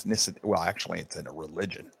ethnicity, well, actually, it's in a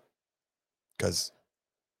religion, because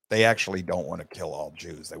they actually don't want to kill all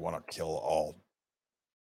Jews. They want to kill all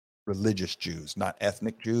religious Jews, not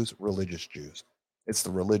ethnic Jews, religious Jews. It's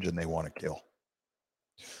the religion they want to kill.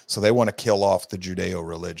 So they want to kill off the Judeo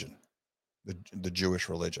religion, the Jewish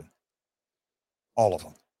religion. All of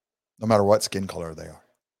them, no matter what skin color they are.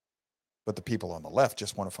 But the people on the left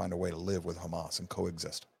just want to find a way to live with Hamas and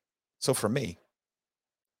coexist. So for me,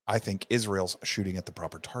 I think Israel's shooting at the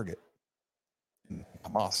proper target. And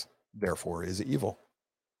Hamas, therefore, is evil.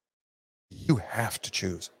 You have to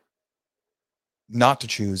choose. Not to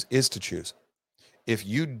choose is to choose. If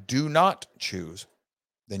you do not choose,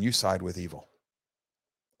 then you side with evil.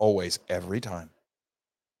 Always, every time.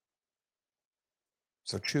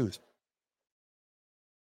 So choose.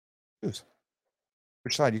 Choose.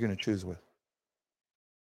 Which side are you going to choose with?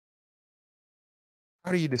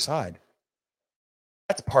 How do you decide?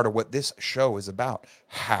 That's part of what this show is about.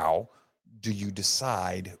 How do you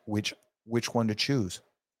decide which one to choose?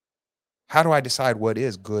 How do I decide what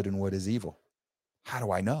is good and what is evil? How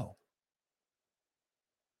do I know?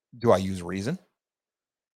 Do I use reason?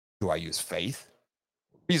 Do I use faith?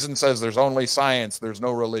 Reason says there's only science, there's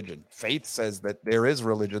no religion. Faith says that there is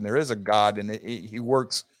religion, there is a God, and he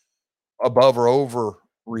works above or over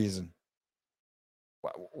reason.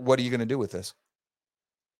 What are you going to do with this?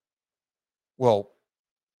 Well,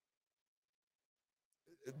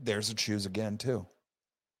 there's a choose again, too.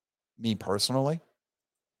 Me personally,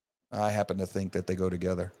 I happen to think that they go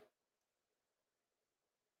together.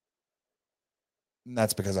 And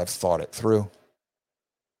that's because I've thought it through.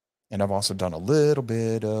 And I've also done a little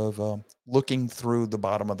bit of looking through the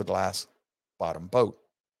bottom of the glass bottom boat.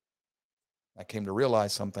 I came to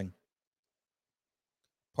realize something.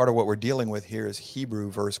 Part of what we're dealing with here is Hebrew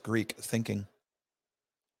versus Greek thinking.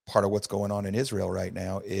 Part of what's going on in Israel right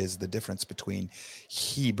now is the difference between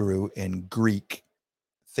Hebrew and Greek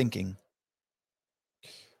thinking.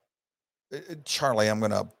 Charlie, I'm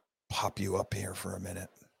going to pop you up here for a minute.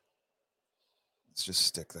 Let's just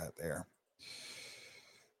stick that there.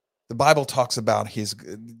 The Bible talks about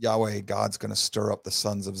Yahweh, God's going to stir up the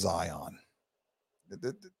sons of Zion.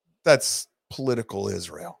 That's political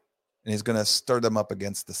Israel. And he's going to stir them up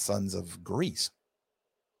against the sons of Greece.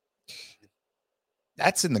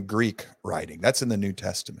 That's in the Greek writing. That's in the New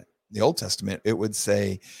Testament. The Old Testament, it would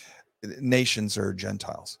say nations are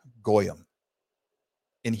Gentiles, goyim.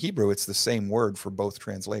 In Hebrew, it's the same word for both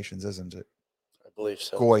translations, isn't it? I believe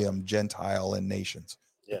so. Goyim, Gentile, and nations.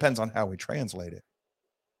 Yeah. Depends on how we translate it.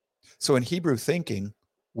 So in Hebrew thinking,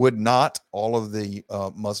 would not all of the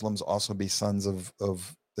Muslims also be sons of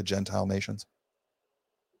the Gentile nations?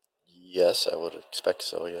 Yes, I would expect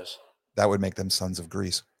so, yes. That would make them sons of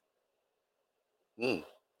Greece. In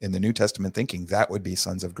the New Testament thinking, that would be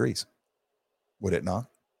sons of Greece. Would it not?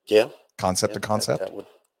 Yeah. Concept to concept?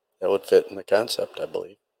 That would fit in the concept, I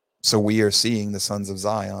believe. So we are seeing the sons of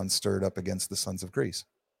Zion stirred up against the sons of Greece.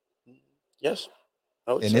 Yes.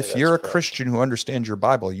 And if you're a Christian who understands your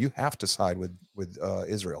Bible, you have to side with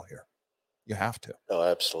Israel here. You have to. Oh,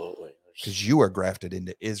 absolutely. Because you are grafted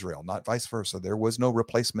into Israel, not vice versa. There was no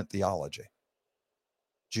replacement theology.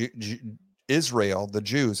 Israel, the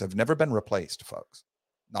Jews, have never been replaced, folks.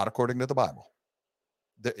 Not according to the Bible.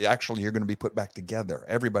 Actually, you're going to be put back together.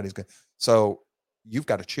 Everybody's going. So you've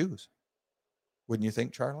got to choose. Wouldn't you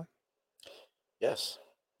think, Charlie? Yes.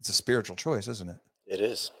 It's a spiritual choice, isn't it? It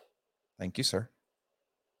is. Thank you, sir.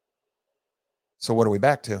 So what are we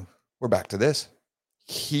back to? We're back to this.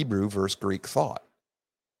 Hebrew versus Greek thought.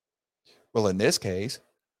 Well, in this case,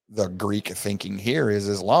 the Greek thinking here is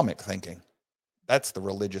Islamic thinking. That's the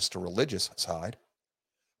religious to religious side.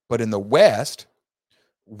 But in the West,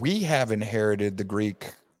 we have inherited the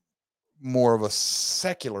Greek, more of a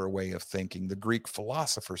secular way of thinking, the Greek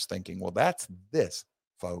philosophers thinking. Well, that's this,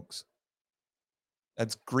 folks.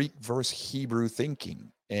 That's Greek versus Hebrew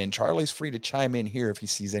thinking. And Charlie's free to chime in here if he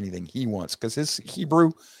sees anything he wants, because his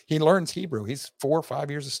Hebrew, he learns Hebrew. He's 4 or 5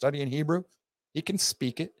 years of studying Hebrew. He can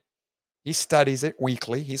speak it. He studies it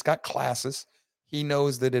weekly. He's got classes. He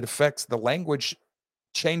knows that it affects the language,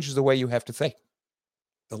 changes the way you have to think.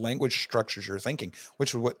 The language structures your thinking,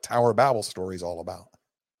 which is what Tower of Babel story is all about.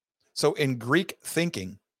 So in Greek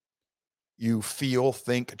thinking, you feel,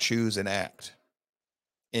 think, choose, and act.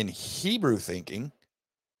 In Hebrew thinking,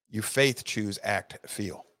 you faith, choose, act,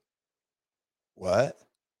 feel. What?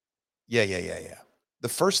 Yeah. The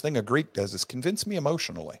first thing a Greek does is convince me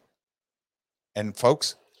emotionally. And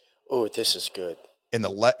folks, Oh, this is good. in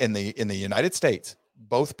the United States,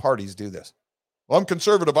 both parties do this. Well, I'm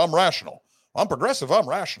conservative, I'm rational. I'm progressive, I'm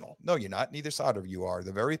rational. No, you're not. Neither side of you are.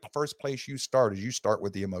 The very first place you start is you start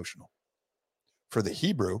with the emotional. For the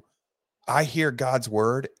Hebrew, I hear God's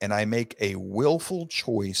word and I make a willful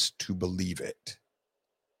choice to believe it.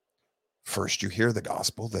 First, you hear the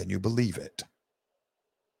gospel, then you believe it.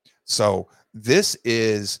 So this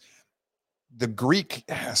is, the Greek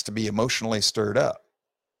has to be emotionally stirred up.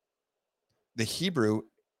 The Hebrew,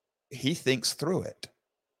 he thinks through it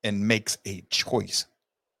and makes a choice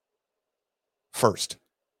first.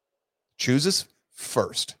 Chooses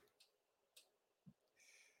first.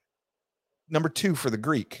 Number 2 for the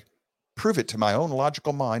Greek, prove it to my own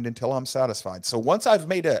logical mind until I'm satisfied. So once I've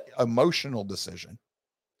made an emotional decision,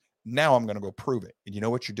 now I'm going to go prove it. And you know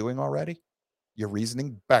what you're doing already? You're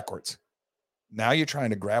reasoning backwards. Now you're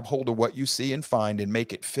trying to grab hold of what you see and find and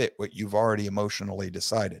make it fit what you've already emotionally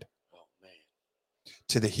decided. Oh, man.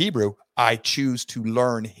 To the Hebrew, I choose to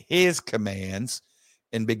learn his commands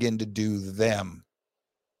and begin to do them.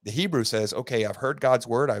 The Hebrew says, okay, I've heard God's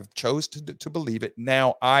word. I've chose to believe it.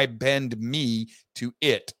 Now I bend me to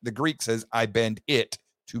it. The Greek says, I bend it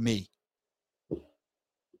to me.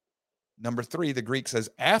 Number 3, the Greek says,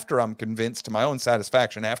 after I'm convinced to my own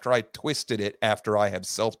satisfaction, after I twisted it, after I have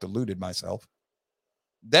self-deluded myself,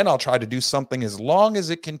 then I'll try to do something as long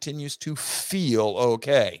as it continues to feel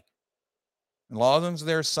okay. As long as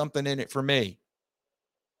there's something in it for me.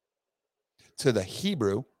 To the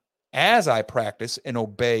Hebrew, as I practice and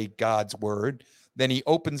obey God's word, then he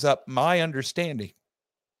opens up my understanding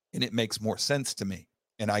and it makes more sense to me.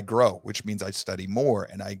 And I grow, which means I study more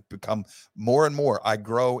and I become more and more. I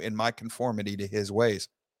grow in my conformity to his ways.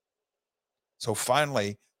 So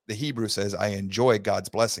finally, the Hebrew says, I enjoy God's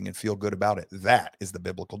blessing and feel good about it. That is the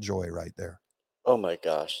biblical joy right there. Oh my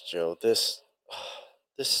gosh, Joe, this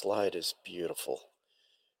slide is beautiful,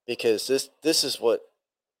 because this is what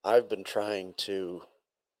I've been trying to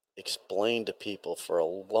explain to people for a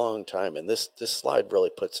long time, and this slide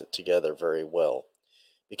really puts it together very well,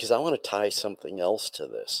 because I want to tie something else to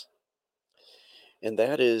this. And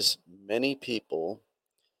that is, many people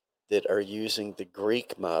that are using the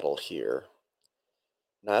Greek model here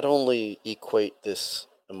not only equate this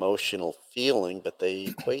emotional feeling, but they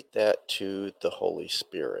equate that to the Holy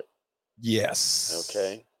Spirit. Yes.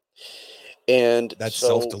 Okay. And that's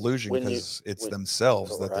so self-delusion, because it's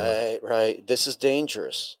themselves that they're right. This is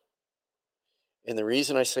dangerous. And the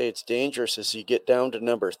reason I say it's dangerous is you get down to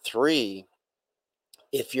number 3.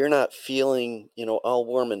 If you're not feeling, all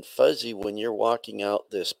warm and fuzzy when you're walking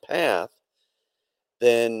out this path,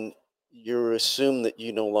 then you assume that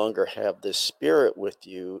you no longer have this spirit with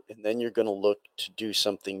you, and then you're going to look to do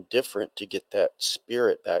something different to get that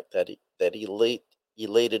spirit back, that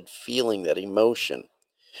elated feeling, that emotion.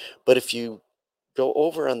 But if you go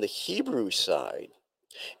over on the Hebrew side,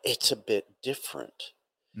 it's a bit different,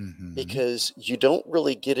 because you don't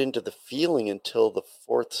really get into the feeling until the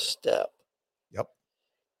 4th step. Yep.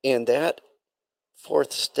 And that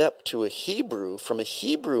 4th step to a Hebrew, from a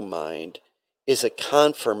Hebrew mind, is a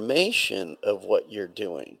confirmation of what you're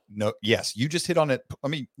doing. No, yes, you just hit on it.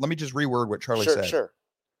 Let me just reword what Charlie said. Sure.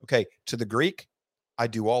 Okay, to the Greek, I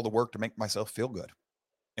do all the work to make myself feel good.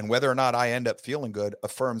 And whether or not I end up feeling good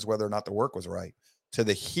affirms whether or not the work was right. To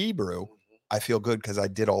the Hebrew, I feel good because I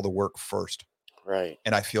did all the work first. Right.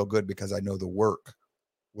 And I feel good because I know the work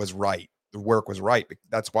was right. The work was right.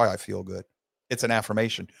 That's why I feel good. It's an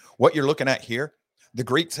affirmation. What you're looking at here, the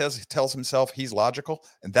Greek tells himself he's logical,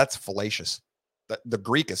 and that's fallacious. The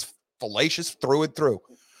Greek is fallacious through and through.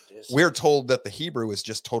 We're told that the Hebrew is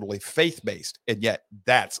just totally faith-based, and yet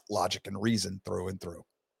that's logic and reason through and through.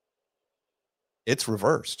 It's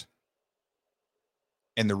reversed.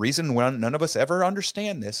 And the reason none of us ever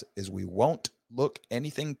understand this is we won't look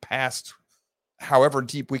anything past however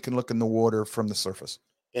deep we can look in the water from the surface.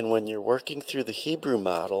 And when you're working through the Hebrew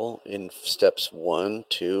model in steps 1,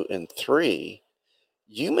 2, and 3,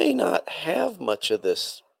 you may not have much of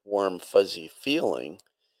this warm, fuzzy feeling,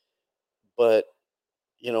 but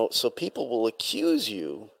so people will accuse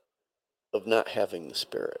you of not having the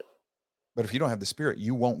Spirit. But if you don't have the Spirit,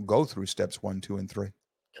 you won't go through steps 1, 2, and 3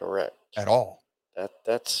 Correct. at all.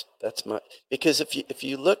 That's my, because if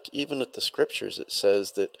you look even at the scriptures, it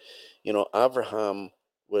says that, Abraham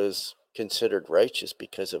was considered righteous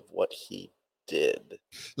because of what he did.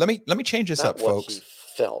 Let me change this not up, what folks. He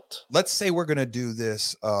felt. Let's say we're going to do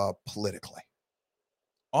this politically.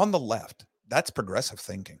 On the left, that's progressive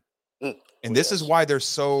thinking. And this is why they're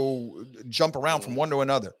so jump around from one to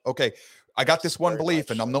another. Okay, I got this one belief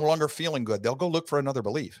and I'm no longer feeling good. They'll go look for another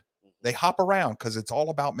belief. They hop around because it's all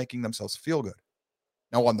about making themselves feel good.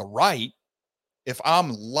 Now, on the right, if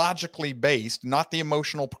I'm logically based, not the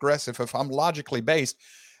emotional progressive, if I'm logically based,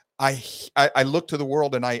 I look to the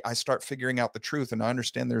world and I start figuring out the truth, and I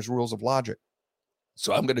understand there's rules of logic.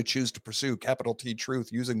 So I'm going to choose to pursue capital T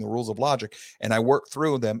truth using the rules of logic, and I work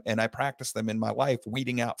through them and I practice them in my life,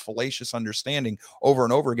 weeding out fallacious understanding over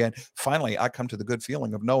and over again. Finally, I come to the good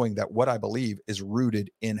feeling of knowing that what I believe is rooted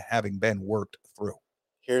in having been worked through.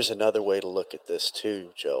 Here's another way to look at this too,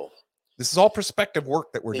 Joe. This is all perspective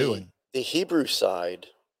work that we're doing. The Hebrew side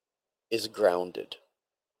is grounded.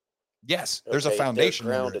 Yes, there's a foundation.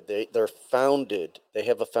 They're grounded. They're founded. They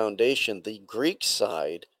have a foundation. The Greek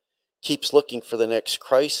side keeps looking for the next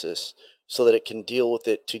crisis so that it can deal with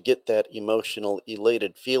it, to get that emotional,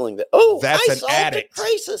 elated feeling that, that's I an solved addict. the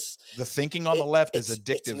crisis. The thinking on the left is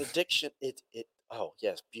addictive. It's an addiction. Oh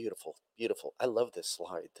yes, beautiful, beautiful. I love this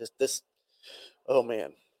slide. This. Oh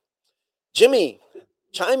man, Jimmy,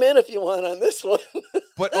 chime in if you want on this one.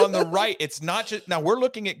 But on the right, it's not just, now we're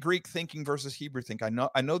looking at Greek thinking versus Hebrew thinking.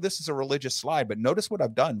 I know this is a religious slide, but notice what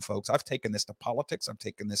I've done, folks. I've taken this to politics. I've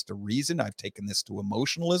taken this to reason. I've taken this to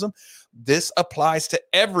emotionalism. This applies to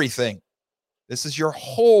everything. This is your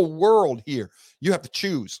whole world here. You have to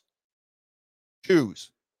choose.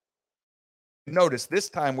 Choose. Notice this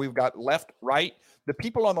time we've got left, right. The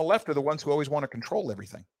people on the left are the ones who always want to control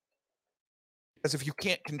everything. Because if you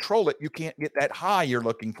can't control it, you can't get that high you're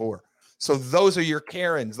looking for. So those are your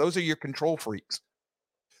Karens. Those are your control freaks.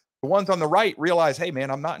 The ones on the right realize, hey,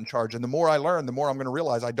 man, I'm not in charge. And the more I learn, the more I'm going to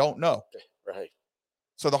realize I don't know. Right.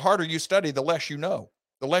 So the harder you study, the less you know,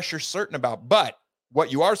 the less you're certain about. But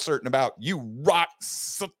what you are certain about, you rock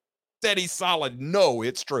steady, solid. No,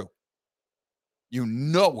 it's true. You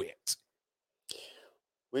know it.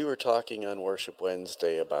 We were talking on Worship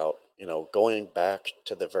Wednesday about, going back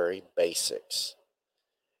to the very basics.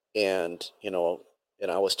 And,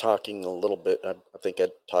 and I was talking a little bit, I think I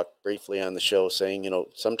talked briefly on the show saying,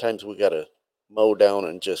 sometimes we got to mow down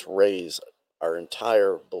and just raise our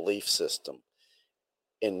entire belief system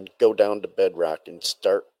and go down to bedrock and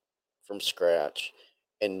start from scratch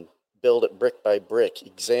and build it brick by brick.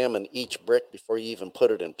 Examine each brick before you even put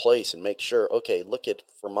it in place and make sure, okay, look at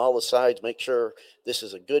from all the sides, make sure this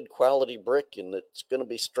is a good quality brick and it's going to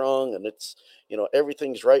be strong and it's,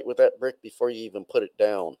 everything's right with that brick before you even put it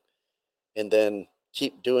down. And then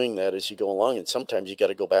keep doing that as you go along. And sometimes you got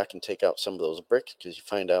to go back and take out some of those bricks because you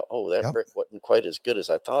find out, that brick wasn't quite as good as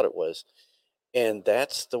I thought it was. And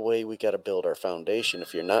that's the way we got to build our foundation.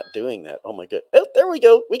 If you're not doing that, oh my God. Oh, there we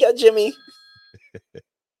go. We got Jimmy.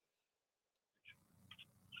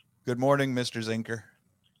 Good morning, Mr. Zinker.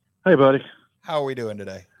 Hey, buddy. How are we doing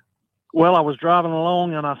today? Well, I was driving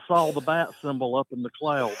along and I saw the bat symbol up in the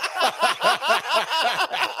clouds.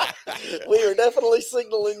 We are definitely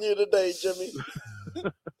signaling you today, Jimmy.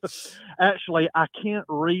 Actually, I can't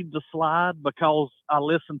read the slide because I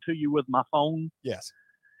listen to you with my phone. Yes.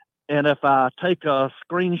 And if I take a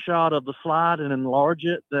screenshot of the slide and enlarge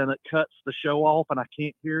it, then it cuts the show off and I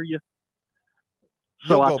can't hear you.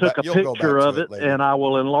 So I took a picture of it and I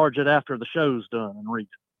will enlarge it after the show's done and read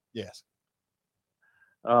it. Yes.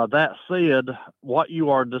 That said, what you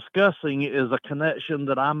are discussing is a connection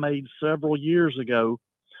that I made several years ago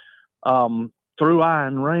through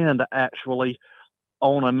Ayn Rand, actually,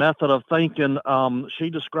 on a method of thinking. She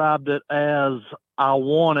described it as I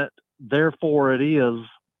want it, therefore it is,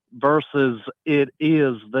 versus it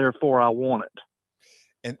is, therefore I want it.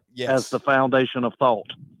 And yes, as the foundation of thought.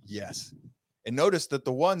 Yes. And notice that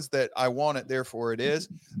the ones that I want it, therefore it is,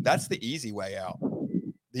 that's the easy way out.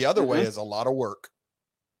 The other way is a lot of work.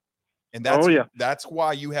 And that's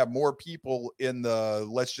why you have more people in the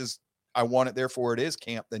I want it, therefore it is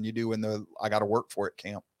camp than you do in the I got to work for it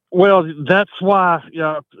camp. Well, that's why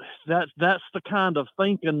that's the kind of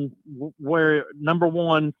thinking where, number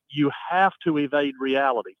one, you have to evade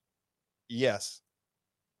reality. Yes.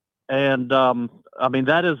 And I mean,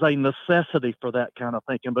 that is a necessity for that kind of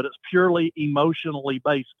thinking, but it's purely emotionally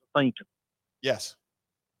based thinking. Yes.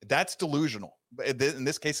 That's delusional. In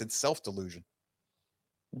this case, it's self-delusion.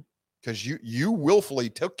 because you willfully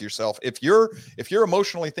took yourself. If you're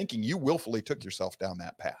emotionally thinking, you willfully took yourself down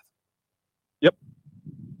that path. Yep.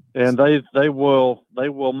 And they will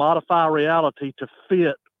modify reality to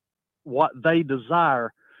fit what they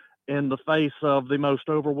desire in the face of the most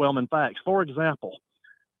overwhelming facts. For example,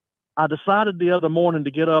 I decided the other morning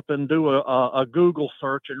to get up and do a Google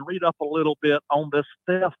search and read up a little bit on this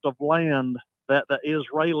theft of land that the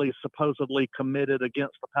Israelis supposedly committed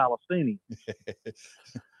against the Palestinians.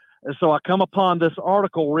 And so I come upon this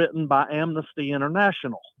article written by Amnesty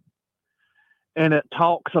International, and it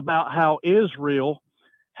talks about how Israel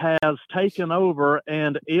has taken over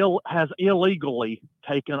and has illegally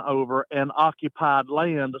taken over and occupied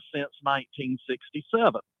land since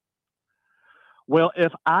 1967. Well,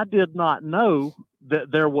 if I did not know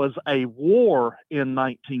that there was a war in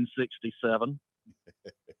 1967,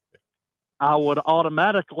 I would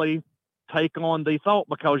automatically take on the thought,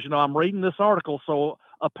 because, I'm reading this article, so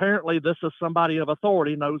apparently this is somebody of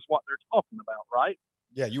authority knows what they're talking about, right?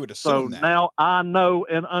 Yeah, you would assume So that. now I know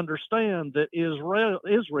and understand that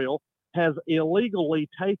Israel has illegally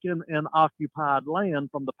taken and occupied land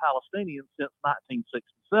from the Palestinians since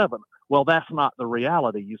 1967. Well, that's not the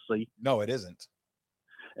reality, you see. No, it isn't.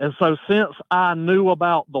 And so since I knew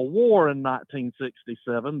about the war in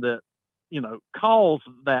 1967 that, caused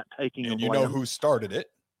that taking And of you land, know who started it.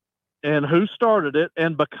 and who started it,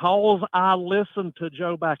 and because I listened to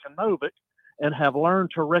Joe Bakanovic and have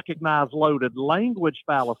learned to recognize loaded language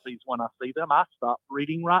fallacies when I see them, I stopped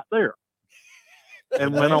reading right there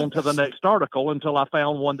and went on to the next article until I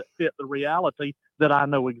found one that fit the reality that I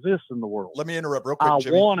know exists in the world. Let me interrupt real quick, I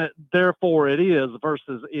Jimmy. want it, therefore it is,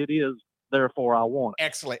 versus it is, therefore I want it.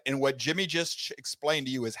 Excellent. And what Jimmy just explained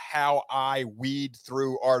to you is how I weed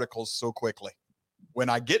through articles so quickly. When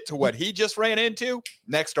I get to what he just ran into,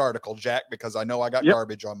 next article, Jack, because I know I got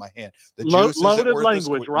garbage on my hand. The juice Loaded isn't worth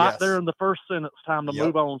language the right there in the first sentence. Time to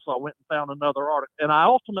move on. So I went and found another article, and I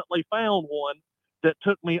ultimately found one that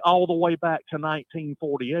took me all the way back to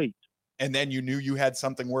 1948. And then you knew you had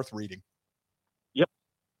something worth reading. Yep.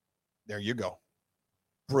 There you go.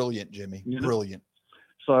 Brilliant, Jimmy. Brilliant.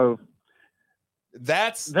 So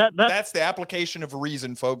that's the application of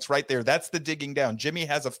reason, folks, right there. That's the digging down. Jimmy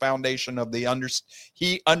has a foundation of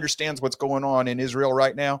he understands what's going on in Israel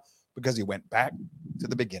right now because he went back to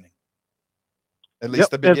the beginning. At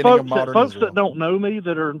least the beginning of modern folks Israel. That don't know me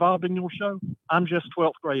that are involved in your show, I'm just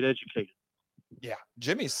 12th grade educated. Yeah,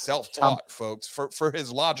 Jimmy's self-taught, folks. For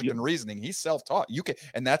his logic and reasoning, he's self-taught.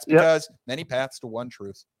 And that's because many paths to one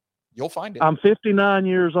truth. You'll find it. I'm 59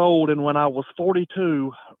 years old, and when I was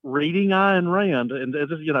 42, reading Ayn Rand, and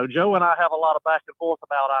Joe and I have a lot of back and forth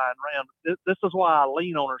about Ayn Rand. This is why I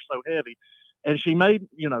lean on her so heavy. And she made,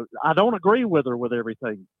 I don't agree with her with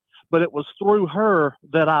everything, but it was through her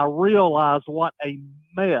that I realized what a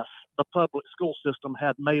mess the public school system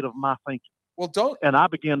had made of my thinking. Well, and I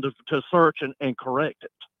began to search and correct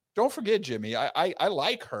it. Don't forget, Jimmy, I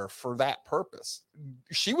like her for that purpose.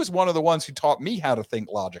 She was one of the ones who taught me how to think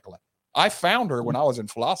logically. I found her when I was in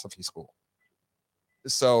philosophy school.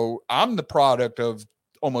 So I'm the product of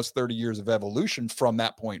almost 30 years of evolution from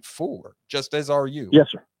that point forward, just as are you. Yes,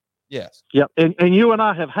 sir. Yes. Yeah. And you and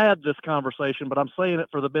I have had this conversation, but I'm saying it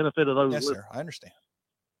for the benefit of those. Yes, sir. I understand.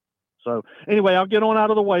 So anyway, I'll get on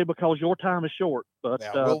out of the way because your time is short, but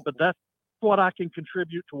that's what I can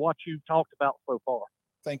contribute to what you've talked about so far.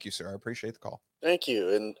 Thank you, sir. I appreciate the call. Thank you.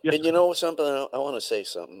 And you know something, I want to say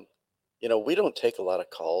something. We don't take a lot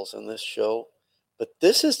of calls on this show, but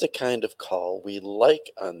this is the kind of call we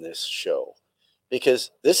like on this show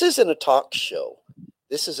because this isn't a talk show.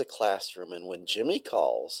 This is a classroom. And when Jimmy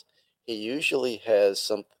calls, he usually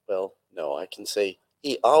has I can say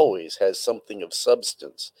he always has something of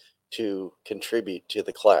substance to contribute to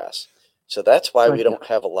the class. So that's why we don't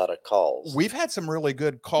have a lot of calls. We've had some really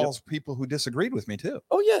good calls, people who disagreed with me too.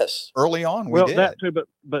 Oh, yes. Early on, we did. That too,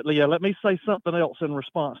 but yeah, let me say something else in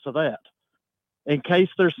response to that. In case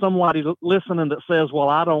there's somebody listening that says, well,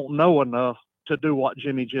 I don't know enough to do what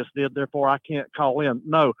Jimmy just did, therefore I can't call in.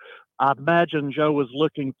 No, I imagine Joe is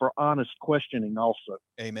looking for honest questioning also.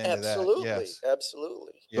 Amen Absolutely. to that. Yes.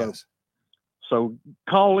 Absolutely. Yes. So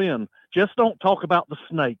call in. Just don't talk about the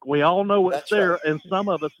snake. We all know it's there, right. And some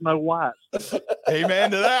of us know why.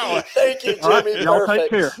 Amen to that one. Thank you, Jimmy. All right, y'all take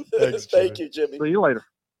care. Thanks, Thank you, Jimmy. See you later.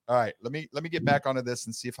 All right, let me get back onto this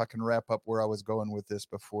and see if I can wrap up where I was going with this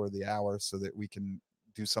before the hour, so that we can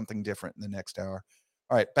do something different in the next hour.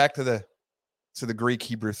 All right, back to the Greek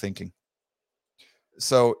Hebrew thinking.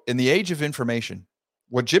 So, in the age of information,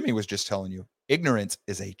 what Jimmy was just telling you, ignorance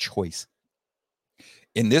is a choice.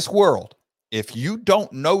 In this world, if you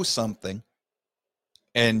don't know something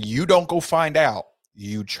and you don't go find out,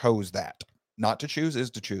 You chose that. Not to choose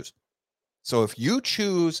is to choose. So if you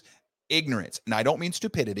choose ignorance, and I don't mean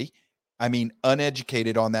stupidity, I mean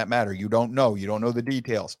uneducated on that matter. You don't know the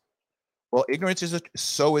details. Well, ignorance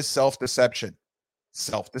so is self-deception.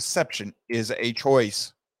 Self-deception is a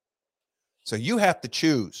choice. So you have to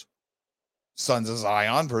choose sons of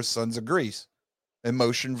Zion versus sons of Greece,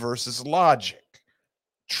 emotion versus logic,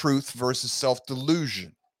 truth versus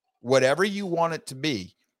self-delusion. Whatever you want it to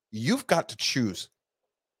be, you've got to choose.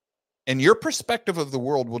 And your perspective of the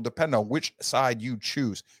world will depend on which side you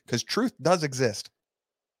choose, because truth does exist.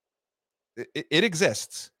 It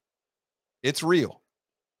exists. It's real,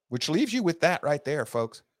 which leaves you with that right there,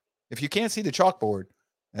 folks. If you can't see the chalkboard,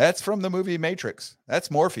 that's from the movie Matrix. That's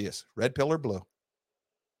Morpheus, red pill or blue.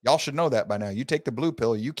 Y'all should know that by now. You take the blue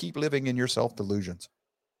pill, you keep living in your self-delusions.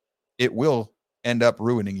 It will end up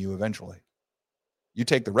ruining you eventually. You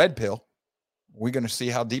take the red pill, we're going to see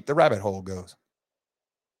how deep the rabbit hole goes.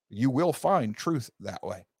 You will find truth that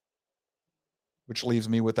way. Which leaves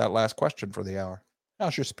me with that last question for the hour.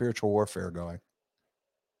 How's your spiritual warfare going?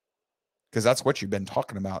 Because that's what you've been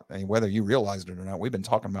talking about. And whether you realized it or not, we've been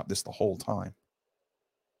talking about this the whole time.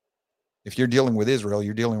 If you're dealing with Israel,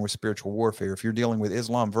 you're dealing with spiritual warfare. If you're dealing with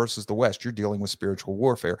Islam versus the West, you're dealing with spiritual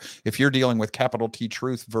warfare. If you're dealing with capital T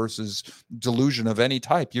truth versus delusion of any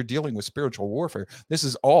type, you're dealing with spiritual warfare. This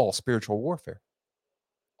is all spiritual warfare.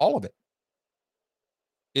 All of it.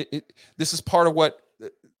 This is part of what,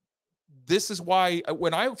 this is why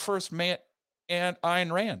when I first met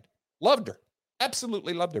Ayn Rand, loved her,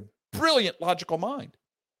 absolutely loved her. Brilliant logical mind,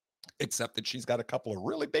 except that she's got a couple of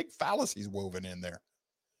really big fallacies woven in there.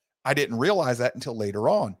 I didn't realize that until later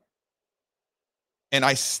on. And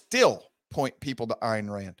I still point people to Ayn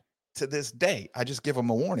Rand. To this day, I just give them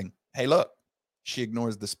a warning. Hey, look, she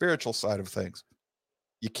ignores the spiritual side of things.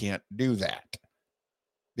 You can't do that.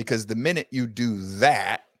 Because the minute you do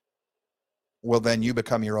that, well, then you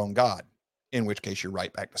become your own God, in which case you're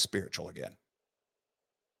right back to spiritual again.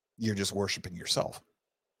 You're just worshiping yourself.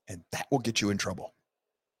 And that will get you in trouble.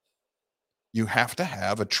 You have to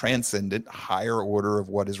have a transcendent higher order of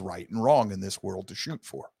what is right and wrong in this world to shoot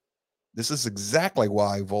for. This is exactly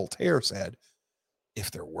why Voltaire said,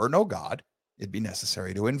 if there were no God, it'd be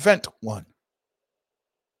necessary to invent one.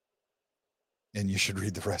 And you should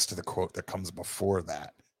read the rest of the quote that comes before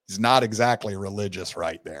that. He's not exactly religious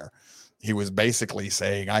right there. He was basically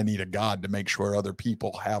saying, I need a God to make sure other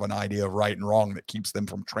people have an idea of right and wrong that keeps them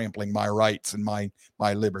from trampling my rights and my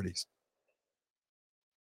liberties.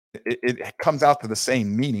 It comes out to the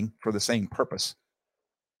same meaning for the same purpose,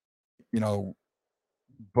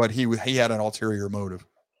 but he had an ulterior motive.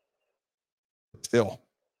 Still,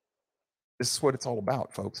 this is what it's all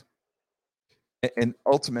about, folks. And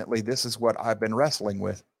ultimately, this is what I've been wrestling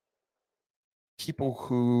with. People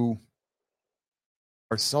who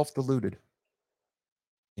are self-deluded,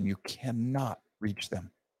 and you cannot reach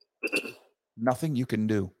them. Nothing you can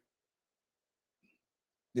do.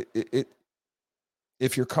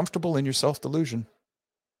 If you're comfortable in your self-delusion,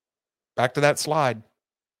 back to that slide,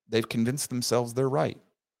 they've convinced themselves they're right.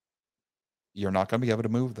 You're not going to be able to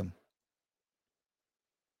move them.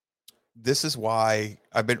 This is why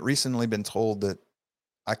I've recently been told that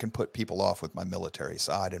I can put people off with my military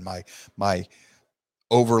side and my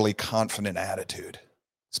overly confident attitude,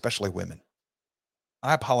 especially women.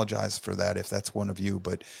 I apologize for that if that's one of you,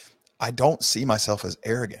 but I don't see myself as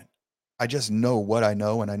arrogant. I just know what I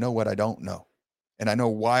know, and I know what I don't know. And I know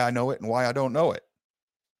why I know it and why I don't know it.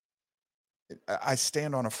 I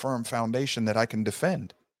stand on a firm foundation that I can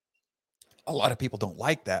defend. A lot of people don't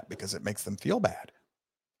like that because it makes them feel bad,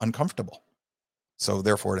 uncomfortable. So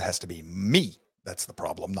therefore, it has to be me that's the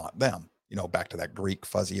problem, not them. Back to that Greek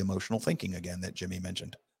fuzzy emotional thinking again that Jimmy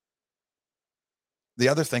mentioned. The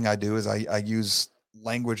other thing I do is I use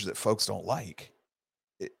language that folks don't like.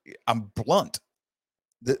 I'm blunt.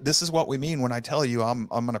 This is what we mean when I tell you I'm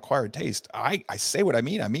an acquired taste. I say what I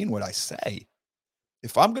mean what I say.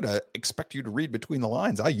 If I'm going to expect you to read between the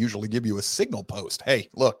lines, I usually give you a signal post. Hey,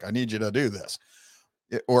 look, I need you to do this.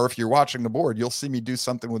 Or if you're watching the board, you'll see me do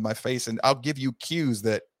something with my face and I'll give you cues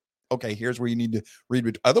that, okay, here's where you need to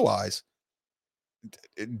read. Otherwise,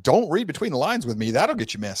 don't read between the lines with me. That'll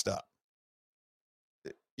get you messed up.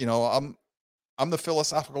 I'm the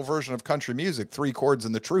philosophical version of country music, 3 chords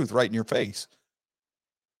and the truth right in your face.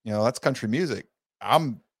 That's country music.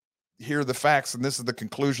 Here are the facts, and this is the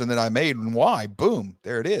conclusion that I made and why. Boom,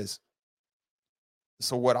 there it is.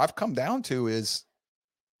 So what I've come down to is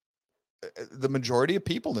the majority of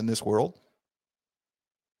people in this world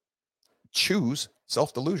choose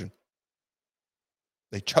self-delusion.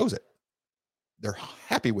 They chose it. They're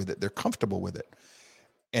happy with it. They're comfortable with it.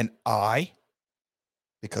 And I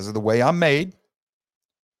because of the way I'm made,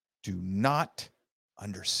 do not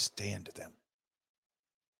understand them.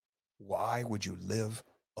 Why would you live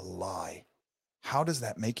a lie? How does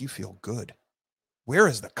that make you feel good? Where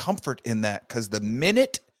is the comfort in that? Because the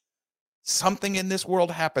minute something in this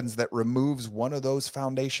world happens that removes one of those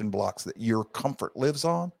foundation blocks that your comfort lives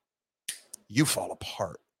on, you fall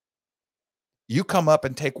apart. You come up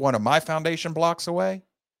and take one of my foundation blocks away,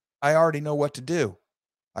 I already know what to do.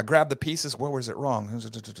 I grab the pieces. Where was it wrong?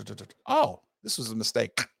 Oh, this was a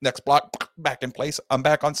mistake. Next block, back in place. I'm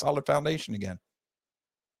back on solid foundation again.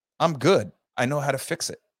 I'm good. I know how to fix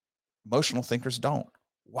it. Emotional thinkers don't.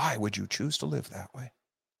 Why would you choose to live that way?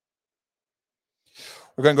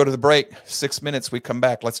 We're going to go to the break. 6 minutes. We come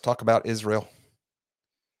back. Let's talk about Israel.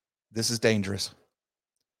 This is dangerous.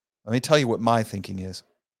 Let me tell you what my thinking is.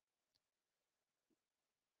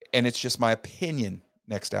 And it's just my opinion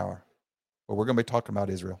next hour. But we're going to be talking about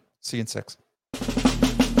Israel. See you in 6.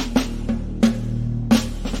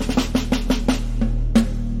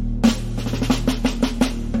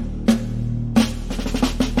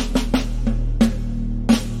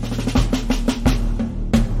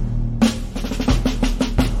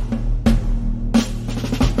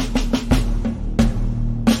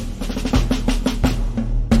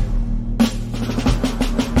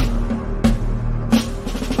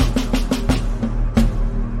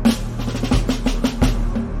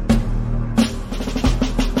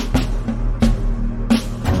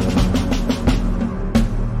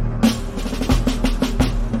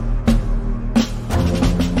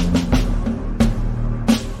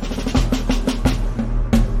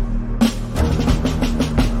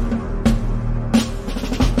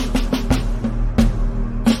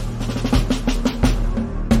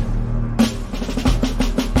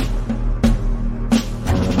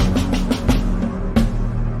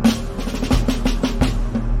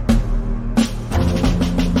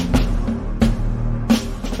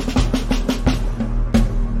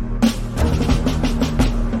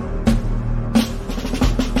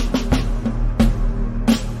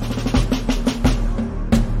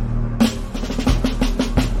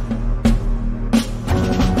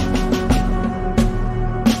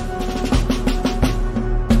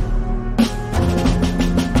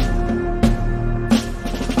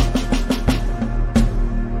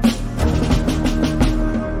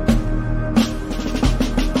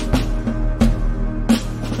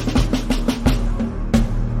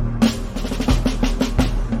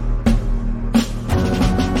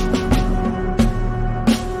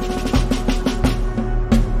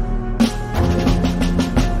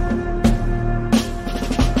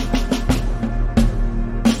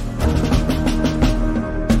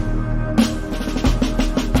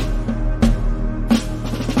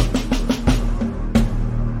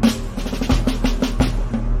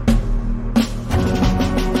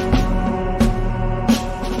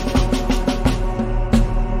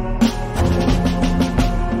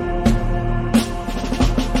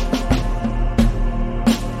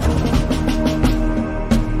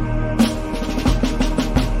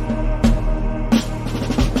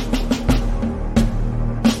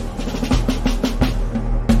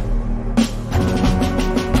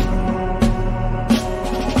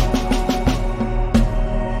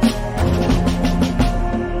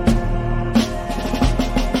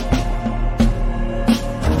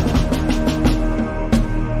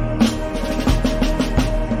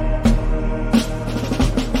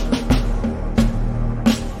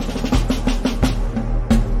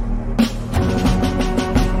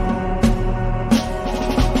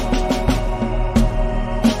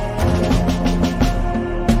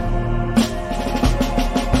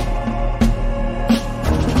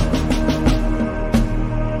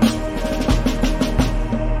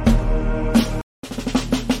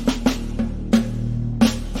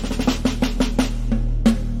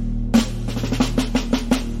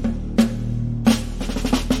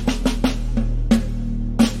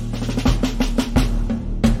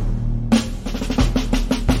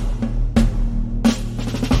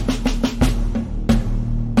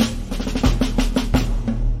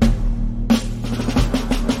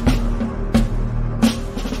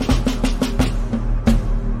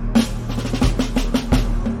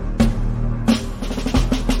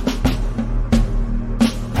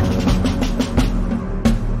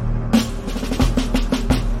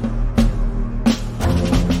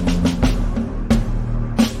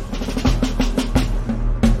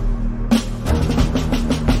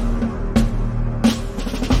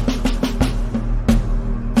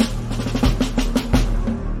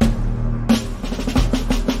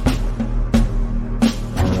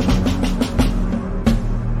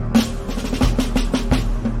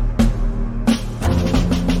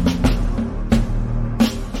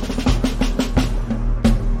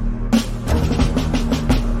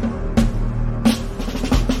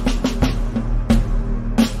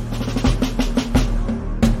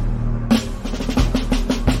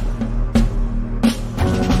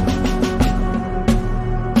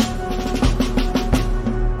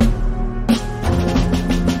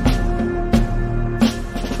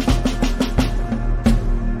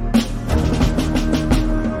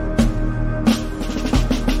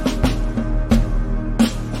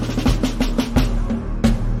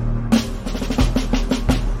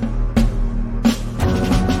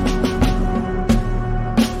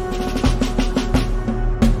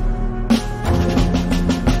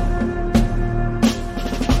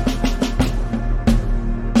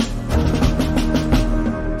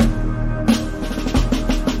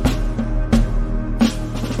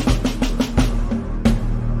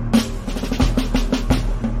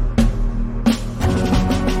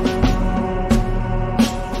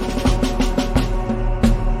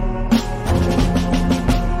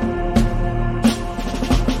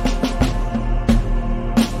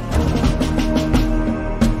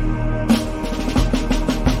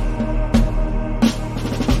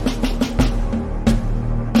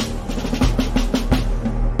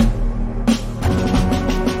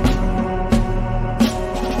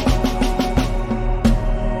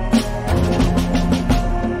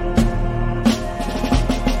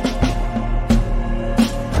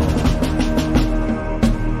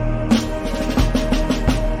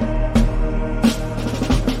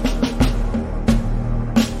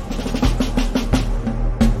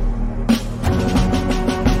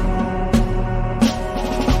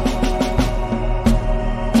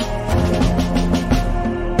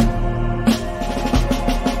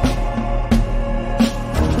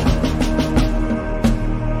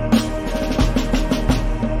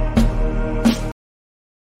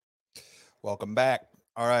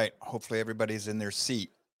 All right. Hopefully everybody's in their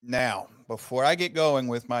seat. Now, before I get going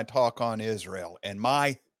with my talk on Israel and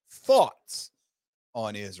my thoughts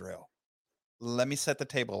on Israel, let me set the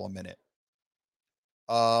table a minute.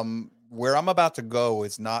 Where I'm about to go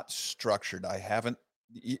is not structured.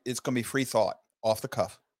 It's going to be free thought, off the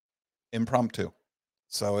cuff, impromptu.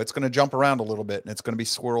 So it's going to jump around a little bit and it's going to be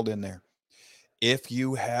swirled in there. If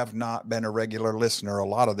you have not been a regular listener, a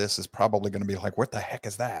lot of this is probably going to be like, what the heck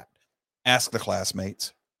is that? Ask the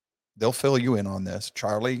classmates. They'll fill you in on this.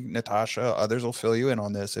 Charlie, Natasha, others will fill you in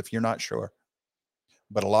on this if you're not sure.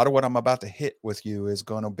 But a lot of what I'm about to hit with you is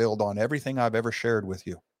going to build on everything I've ever shared with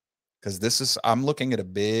you. Because I'm looking at a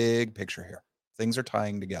big picture here. Things are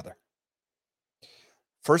tying together.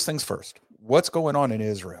 First things first, what's going on in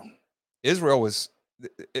Israel? Israel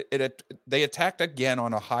they attacked again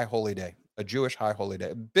on a high holy day, a Jewish high holy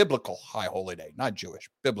day, a biblical high holy day, not Jewish,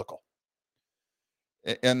 biblical.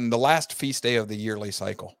 And the last feast day of the yearly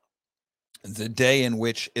cycle, the day in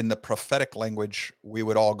which, in the prophetic language, we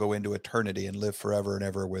would all go into eternity and live forever and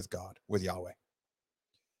ever with God, with Yahweh.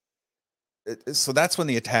 So that's when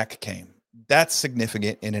the attack came. That's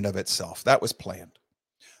significant in and of itself. That was planned.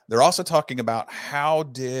 They're also talking about how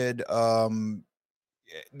did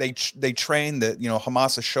they train that,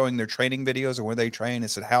 Hamas is showing their training videos or where they train. It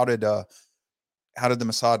said, how did the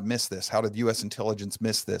Mossad miss this? How did U.S. intelligence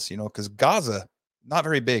miss this? Because Gaza, not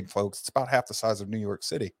very big, folks. It's about half the size of New York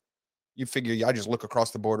City. You figure I just look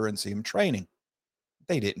across the border and see them training.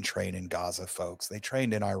 They didn't train in Gaza, folks. They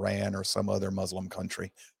trained in Iran or some other Muslim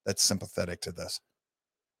country that's sympathetic to this.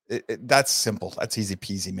 That's simple. That's easy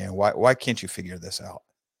peasy, man. Why can't you figure this out?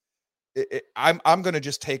 I'm going to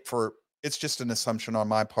just it's just an assumption on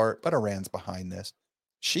my part, but Iran's behind this.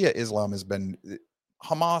 Shia Islam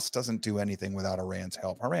Hamas doesn't do anything without Iran's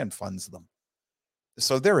help. Iran funds them.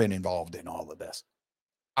 So they're involved in all of this.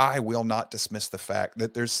 I will not dismiss the fact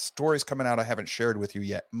that there's stories coming out I haven't shared with you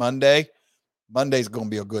yet. Monday's going to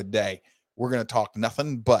be a good day. We're going to talk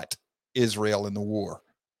nothing but Israel and the war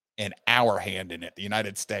and our hand in it, the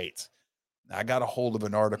United States. I got a hold of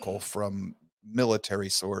an article from military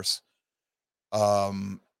source.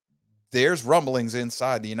 There's rumblings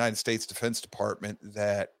inside the United States Defense Department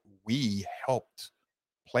that we helped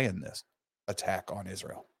plan this attack on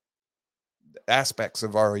Israel. Aspects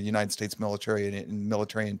of our United States military and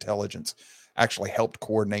military intelligence actually helped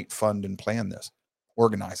coordinate, fund, and plan this,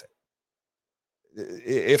 organize it.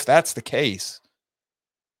 If that's the case,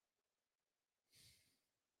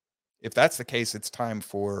 it's time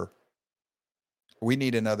for, we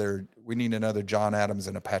need another John Adams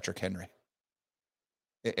and a Patrick Henry.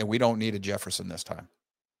 And we don't need a Jefferson this time.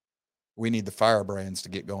 We need the firebrands to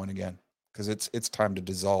get going again, because it's time to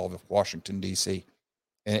dissolve Washington, D.C.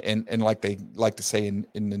 And like they like to say in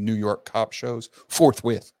the New York cop shows,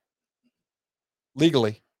 forthwith.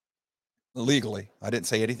 Legally. I didn't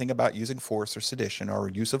say anything about using force or sedition or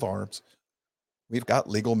use of arms. We've got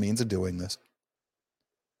legal means of doing this.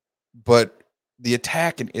 But the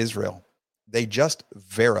attack in Israel, they just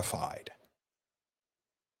verified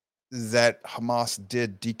that Hamas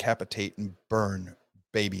did decapitate and burn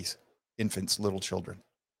babies, infants, little children.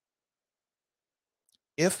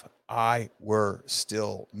 If I were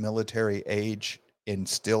still military age and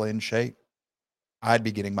still in shape, I'd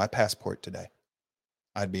be getting my passport today.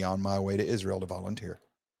 I'd be on my way to Israel to volunteer.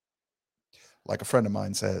 Like a friend of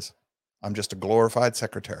mine says, I'm just a glorified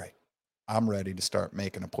secretary. I'm ready to start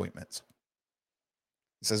making appointments.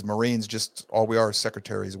 He says, Marines, just all we are is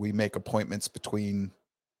secretaries. We make appointments between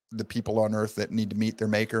the people on earth that need to meet their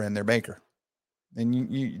maker and their maker.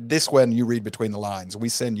 And this one, you read between the lines. We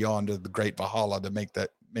send you on to the great Valhalla to make that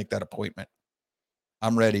appointment.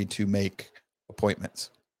 I'm ready to make appointments.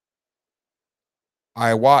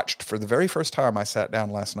 I watched, for the very first time, I sat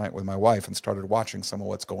down last night with my wife and started watching some of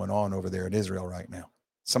what's going on over there in Israel right now.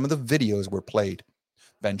 Some of the videos were played.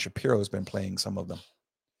 Ben Shapiro's been playing some of them.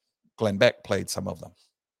 Glenn Beck played some of them.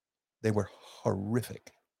 They were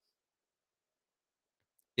horrific.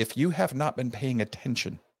 If you have not been paying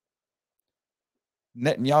attention,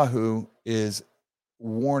 Netanyahu is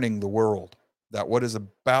warning the world that what is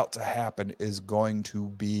about to happen is going to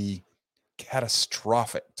be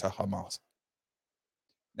catastrophic to Hamas.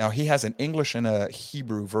 Now, he has an English and a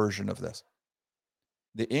Hebrew version of this.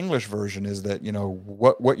 The English version is that,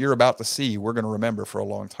 what you're about to see, we're going to remember for a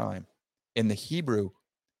long time. In the Hebrew,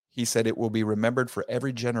 he said it will be remembered for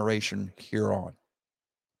every generation hereon.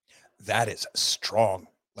 That is strong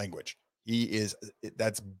language.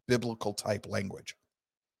 That's biblical type language.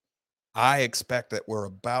 I expect that we're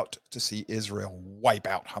about to see Israel wipe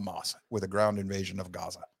out Hamas with a ground invasion of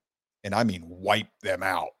Gaza. And I mean wipe them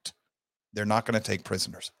out. They're not going to take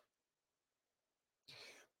prisoners.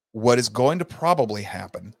 What is going to probably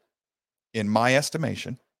happen, in my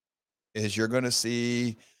estimation, is you're going to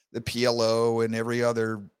see the PLO and every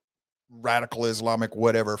other radical Islamic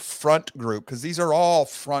whatever front group, because these are all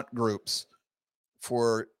front groups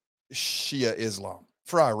for Shia Islam,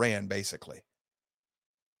 for Iran, basically.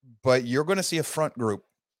 But you're going to see a front group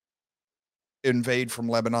invade from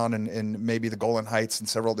Lebanon and maybe the Golan Heights and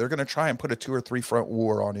several. They're going to try and put a 2 or 3 front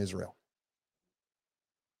war on Israel.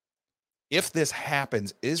 If this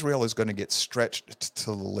happens, Israel is going to get stretched to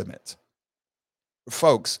the limit.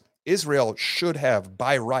 Folks, Israel should have,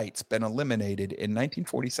 by rights, been eliminated in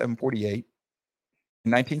 1947, 48,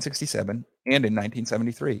 in 1967, and in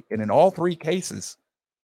 1973. And in all 3 cases,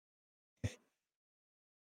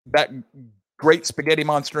 that great spaghetti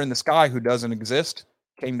monster in the sky who doesn't exist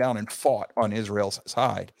came down and fought on Israel's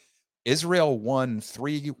side. Israel won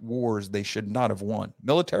 3 wars they should not have won.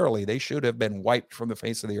 Militarily, they should have been wiped from the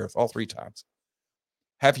face of the earth all 3 times.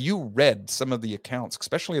 Have you read some of the accounts,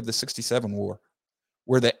 especially of the 67 war,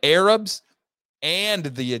 where the Arabs and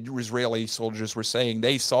the Israeli soldiers were saying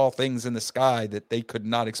they saw things in the sky that they could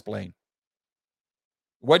not explain?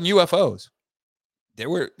 It wasn't UFOs.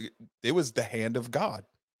 It was the hand of God,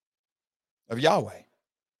 of Yahweh.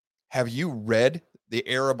 Have you read the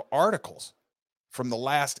Arab articles from the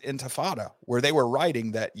last Intifada where they were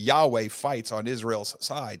writing that Yahweh fights on Israel's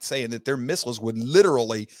side, saying that their missiles would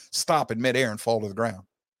literally stop in midair and fall to the ground?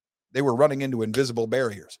 They were running into invisible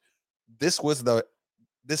barriers. This is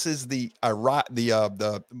the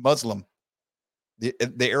Muslim,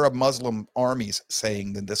 the Arab Muslim armies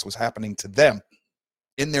saying that this was happening to them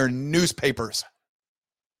in their newspapers.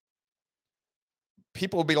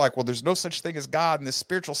 People will be like, well, there's no such thing as God and this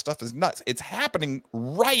spiritual stuff is nuts. It's happening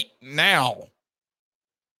right now.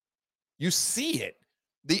 You see it.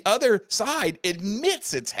 The other side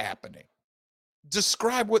admits it's happening.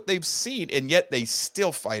 Describe what they've seen, and yet they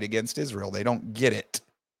still fight against Israel. They don't get it.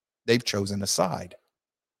 They've chosen a side.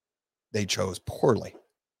 They chose poorly.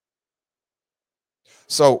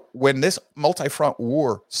 So when this multi-front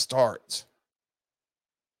war starts,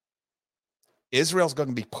 Israel's going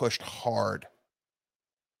to be pushed hard.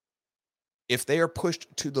 If they are pushed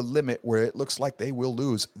to the limit where it looks like they will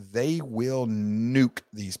lose, they will nuke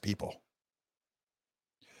these people.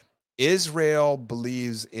 Israel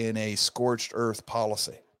believes in a scorched earth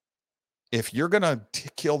policy. If you're going to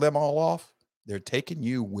kill them all off, they're taking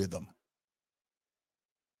you with them.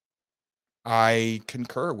 I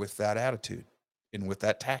concur with that attitude and with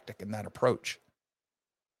that tactic and that approach.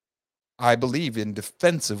 I believe in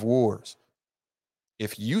defensive wars.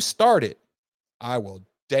 If you start it, I will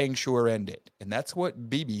dang sure end it. And that's what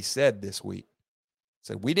Bibi said this week. He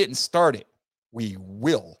said, we didn't start it. We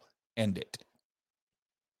will end it.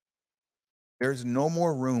 There's no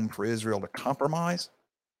more room for Israel to compromise.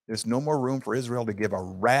 There's no more room for Israel to give a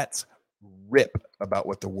rat's rip about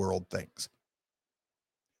what the world thinks.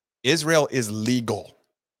 Israel is legal.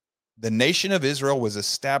 The nation of Israel was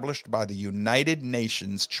established by the United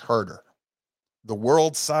Nations Charter. The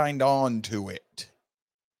world signed on to it.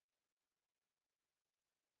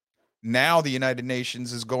 Now the United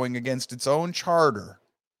Nations is going against its own charter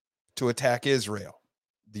to attack Israel.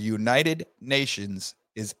 The United Nations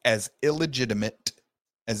is as illegitimate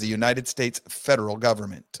as the United States federal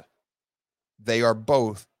government. They are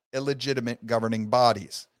both illegitimate governing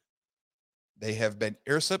bodies. They have been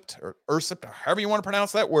usurped, or however you want to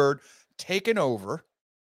pronounce that word, taken over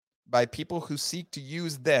by people who seek to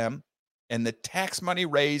use them and the tax money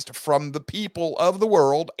raised from the people of the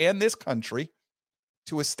world and this country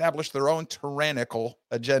to establish their own tyrannical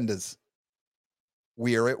agendas.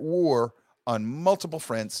 We are at war on multiple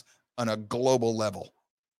fronts on a global level,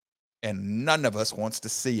 and none of us wants to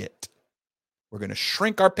see it. We're going to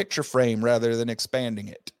shrink our picture frame rather than expanding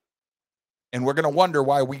it. And we're going to wonder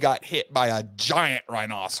why we got hit by a giant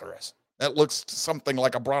rhinoceros that looks something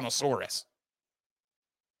like a brontosaurus.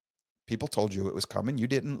 People told you it was coming. You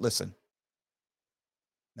didn't listen.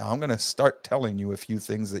 Now I'm going to start telling you a few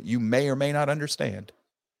things that you may or may not understand.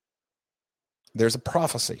 There's a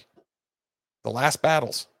prophecy. The last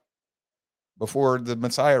battles before the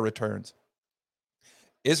Messiah returns.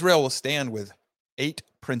 Israel will stand with 8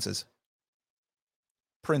 princes.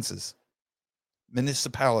 Princes.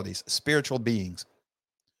 Municipalities, spiritual beings.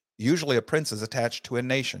 Usually a prince is attached to a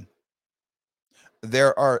nation.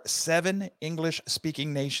 There are 7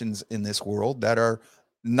 English-speaking nations in this world that are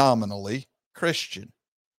nominally Christian,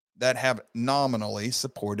 that have nominally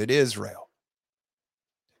supported Israel.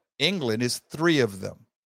 England is 3 of them.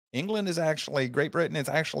 England is actually, Great Britain is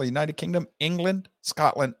actually United Kingdom, England,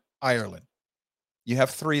 Scotland, Ireland. You have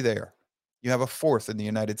 3 there. You have a 4th in the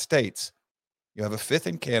United States. You have a 5th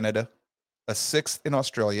in Canada, a 6th in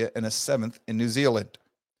Australia, and a 7th in New Zealand.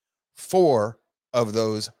 4 of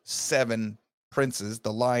those 7 princes,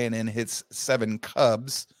 the lion and his 7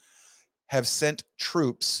 cubs, have sent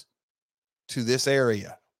troops to this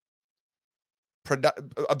area,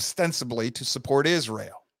 ostensibly to support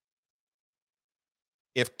Israel.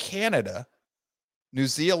 If Canada, New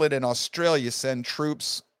Zealand, and Australia send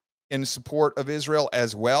troops in support of Israel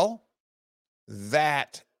as well,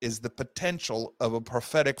 that is the potential of a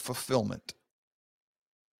prophetic fulfillment.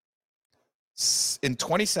 In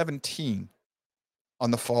 2017,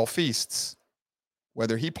 on the fall feasts,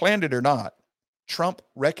 whether he planned it or not, Trump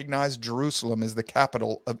recognized Jerusalem as the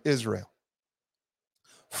capital of Israel.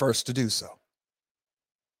 First to do so.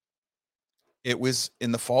 It was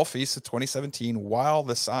in the fall feast of 2017 while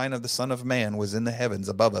the sign of the Son of Man was in the heavens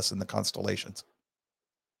above us in the constellations.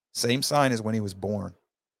 Same sign as when he was born.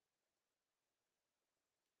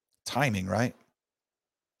 Timing, right?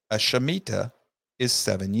 A Shemitah is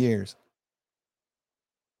 7 years.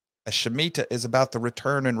 A Shemitah is about the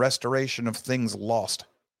return and restoration of things lost.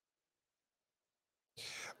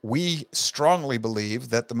 We strongly believe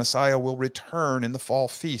that the Messiah will return in the fall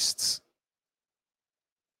feasts.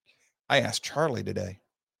 I asked Charlie today,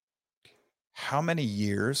 how many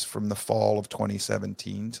years from the fall of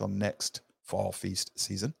 2017 till next fall feast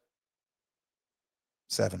season?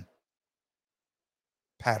 7.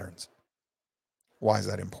 Patterns. Why is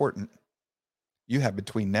that important? You have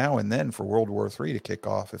between now and then for World War III to kick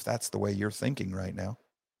off, if that's the way you're thinking right now.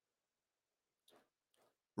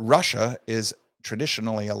 Russia is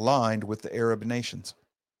traditionally aligned with the Arab nations.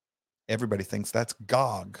 Everybody thinks that's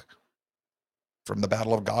Gog from the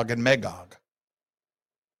Battle of Gog and Magog.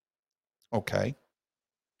 Okay.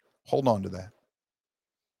 Hold on to that.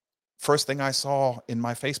 First thing I saw in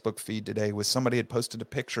my Facebook feed today was somebody had posted a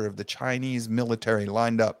picture of the Chinese military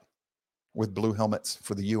lined up with blue helmets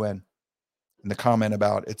for the UN. And the comment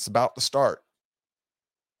about it's about to start.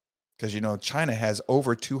 Because, you know, China has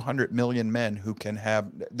over 200 million men who can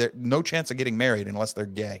have no chance of getting married unless they're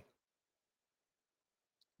gay.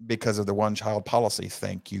 Because of the one-child policy.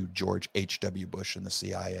 Thank you, George H.W. Bush and the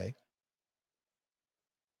CIA.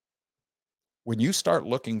 When you start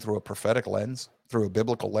looking through a prophetic lens, through a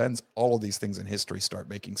biblical lens, all of these things in history start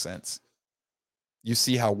making sense. You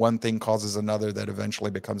see how one thing causes another that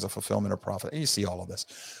eventually becomes a fulfillment of prophet. And you see all of this.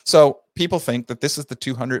 So people think that this is the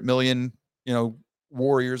 200 million,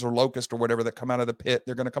 warriors or locusts or whatever that come out of the pit.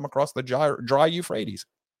 They're going to come across the dry Euphrates.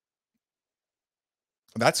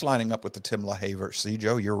 That's lining up with the Tim LaHaye verse. See,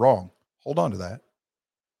 Joe, you're wrong. Hold on to that.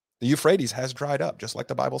 The Euphrates has dried up, just like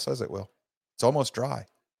the Bible says it will. It's almost dry.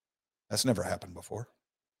 That's never happened before.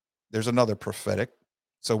 There's another prophetic.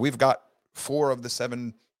 So we've got 4 of the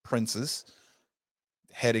 7 princes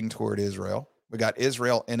heading toward Israel. We got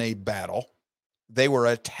Israel in a battle. They were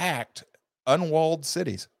attacked. Unwalled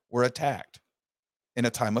cities were attacked in a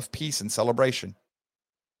time of peace and celebration.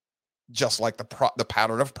 Just like the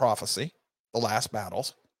pattern of prophecy, the last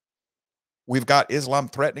battles. We've got Islam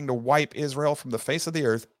threatening to wipe Israel from the face of the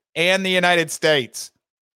earth and the United States.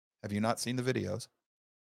 Have you not seen the videos?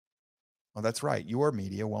 Oh, that's right. Your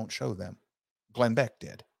media won't show them. Glenn Beck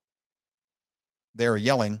did. They're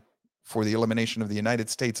yelling for the elimination of the United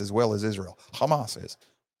States as well as Israel. Hamas is.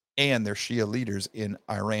 And their Shia leaders in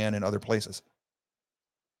Iran and other places.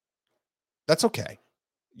 That's okay.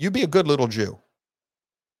 You be a good little Jew.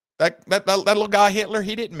 That little guy Hitler,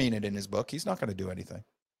 he didn't mean it in his book. He's not going to do anything.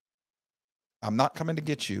 I'm not coming to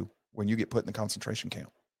get you when you get put in the concentration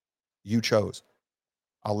camp. You chose.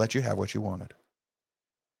 I'll let you have what you wanted.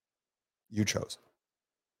 You chose.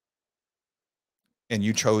 And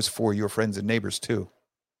you chose for your friends and neighbors too,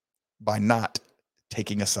 by not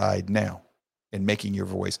taking a side now and making your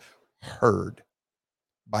voice heard,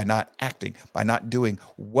 by not acting, by not doing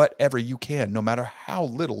whatever you can, no matter how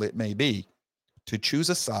little it may be, to choose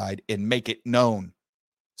a side and make it known.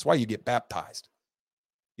 That's why you get baptized.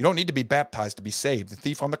 You don't need to be baptized to be saved. The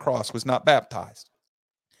thief on the cross was not baptized.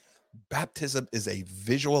 Baptism is a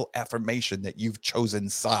visual affirmation that you've chosen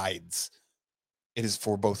sides. It is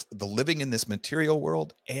for both the living in this material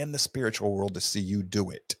world and the spiritual world to see you do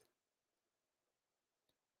it.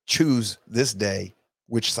 Choose this day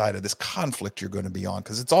which side of this conflict you're going to be on,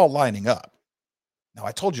 because it's all lining up. Now,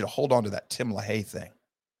 I told you to hold on to that Tim LaHaye thing.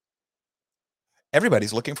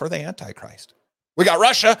 Everybody's looking for the Antichrist. We got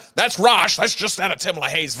Russia. That's Rosh. That's just out of Tim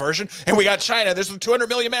LaHaye's version. And we got China. There's a 200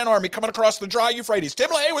 million man army coming across the dry Euphrates. Tim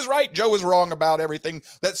LaHaye was right. Joe was wrong about everything.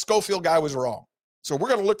 That Schofield guy was wrong. So we're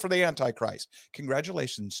going to look for the Antichrist.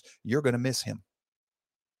 Congratulations. You're going to miss him.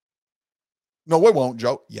 No, we won't,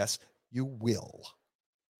 Joe. Yes, you will.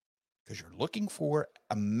 Because you're looking for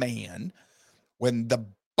a man when the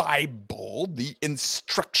Bible, the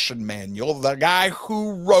instruction manual, the guy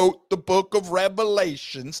who wrote the book of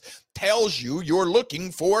Revelations, tells you you're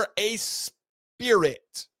looking for a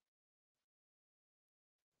spirit.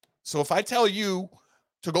 So if I tell you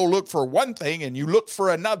to go look for one thing and you look for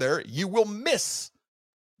another, you will miss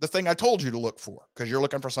the thing I told you to look for because you're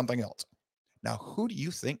looking for something else. Now, who do you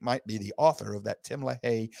think might be the author of that Tim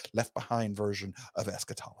LaHaye Left Behind version of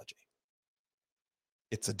eschatology?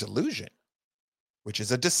 It's a delusion, which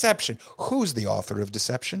is a deception. Who's the author of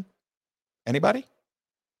deception? Anybody?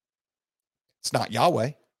 It's not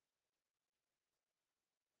Yahweh.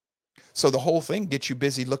 So the whole thing gets you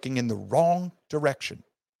busy looking in the wrong direction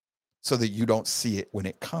so that you don't see it when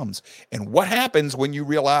it comes. And what happens when you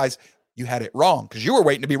realize you had it wrong? Because you were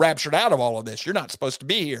waiting to be raptured out of all of this. You're not supposed to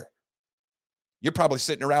be here. You're probably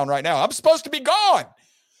sitting around right now. I'm supposed to be gone.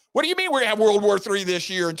 What do you mean we're going to have World War III this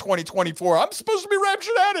year in 2024? I'm supposed to be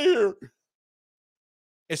raptured out of here.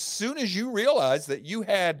 As soon as you realize that you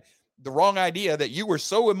had the wrong idea, that you were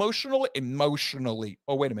so emotionally,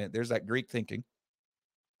 oh, wait a minute, there's that Greek thinking.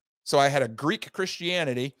 So I had a Greek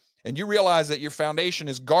Christianity, and you realize that your foundation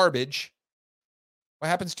is garbage. What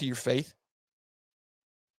happens to your faith?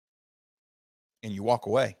 And you walk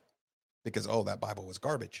away because, oh, that Bible was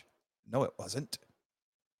garbage. No, it wasn't.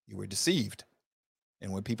 You were deceived.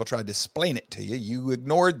 And when people tried to explain it to you, you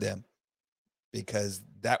ignored them because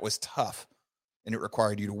that was tough. And it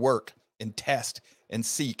required you to work and test and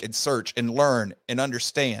seek and search and learn and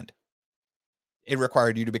understand. It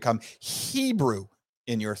required you to become Hebrew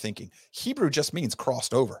in your thinking. Hebrew just means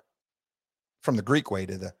crossed over from the Greek way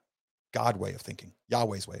to the God way of thinking,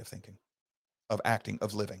 Yahweh's way of thinking, of acting,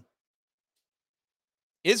 of living.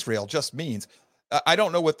 Israel just means, I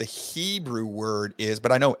don't know what the Hebrew word is,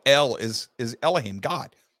 but I know El is Elohim,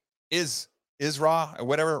 God. Is Ra, or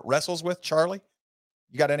whatever, wrestles with, Charlie?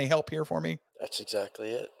 You got any help here for me? That's exactly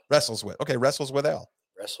it. Wrestles with. Okay, wrestles with El.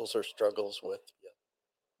 Wrestles or struggles with. Yeah.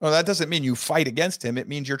 Well, that doesn't mean you fight against him. It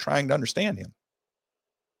means you're trying to understand him.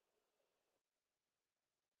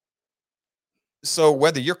 So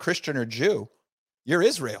whether you're Christian or Jew, you're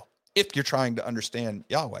Israel if you're trying to understand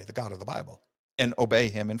Yahweh, the God of the Bible, and obey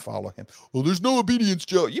him and follow him. Well, there's no obedience,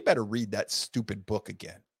 Joe. You better read that stupid book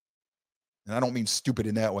again. And I don't mean stupid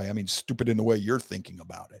in that way. I mean stupid in the way you're thinking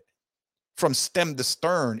about it. From stem to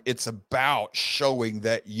stern, it's about showing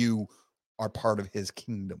that you are part of his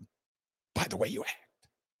kingdom by the way you act.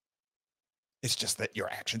 It's just that your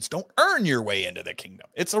actions don't earn your way into the kingdom.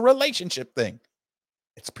 It's a relationship thing.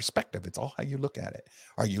 It's perspective. It's all how you look at it.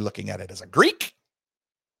 Are you looking at it as a Greek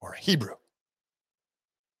or a Hebrew?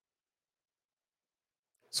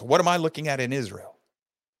 So what am I looking at in Israel?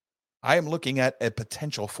 I am looking at a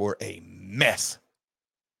potential for a mess.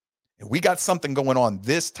 And we got something going on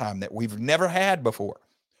this time that we've never had before.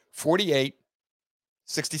 48,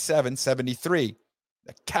 67, 73.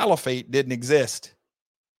 The caliphate didn't exist.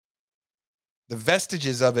 The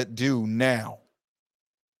vestiges of it do now.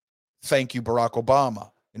 Thank you, Barack Obama,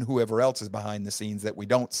 and whoever else is behind the scenes that we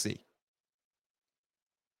don't see.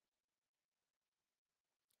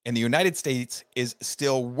 And the United States is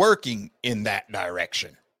still working in that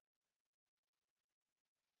direction.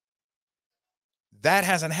 That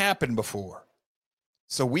hasn't happened before.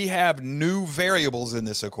 So we have new variables in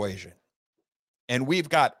this equation. And we've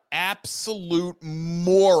got absolute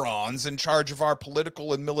morons in charge of our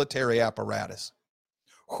political and military apparatus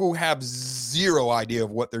who have zero idea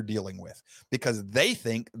of what they're dealing with because they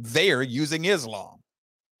think they're using Islam.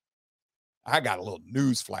 I got a little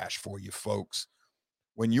news flash for you folks.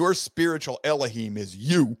 When your spiritual Elohim is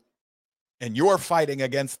you and you're fighting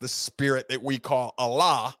against the spirit that we call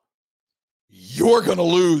Allah, you're going to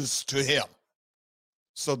lose to him.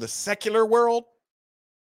 So the secular world,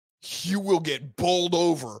 you will get bowled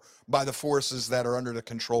over by the forces that are under the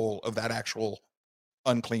control of that actual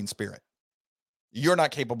unclean spirit. You're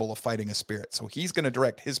not capable of fighting a spirit. So he's going to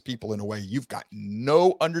direct his people in a way you've got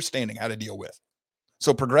no understanding how to deal with.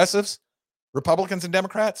 So progressives, Republicans, and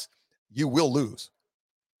Democrats, you will lose.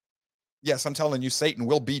 Yes, I'm telling you, Satan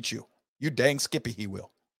will beat you. You dang skippy, he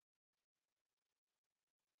will.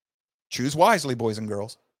 Choose wisely, boys and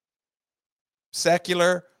girls.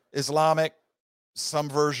 Secular, Islamic, some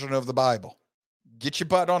version of the Bible. Get your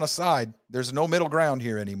butt on a side. There's no middle ground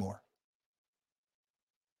here anymore.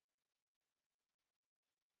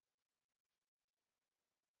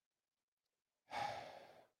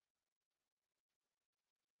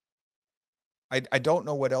 I don't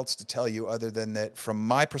know what else to tell you other than that from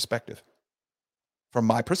my perspective,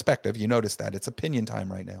 you notice that it's opinion time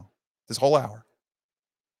right now, this whole hour.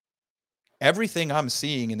 Everything I'm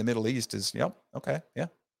seeing in the Middle East is, yep, okay, yeah.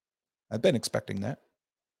 I've been expecting that.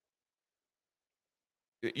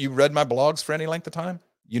 You read my blogs for any length of time?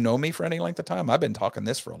 You know me for any length of time? I've been talking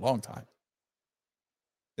this for a long time.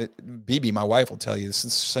 BB, my wife, will tell you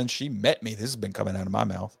since she met me, this has been coming out of my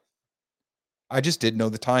mouth. I just didn't know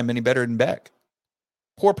the time any better than Beck.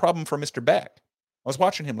 Poor problem for Mr. Beck. I was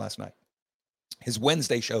watching him last night. His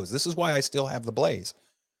Wednesday shows. This is why I still have the Blaze.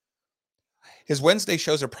 His Wednesday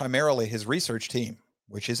shows are primarily his research team,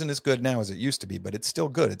 which isn't as good now as it used to be, but it's still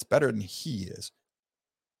good. It's better than he is.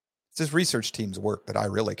 It's his research team's work that I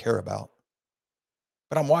really care about.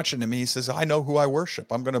 But I'm watching him. He says, I know who I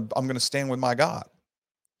worship. I'm gonna stand with my God.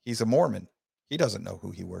 He's a Mormon. He doesn't know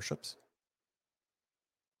who he worships.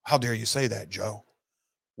 How dare you say that, Joe?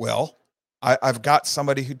 Well, I've got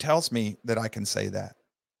somebody who tells me that I can say that.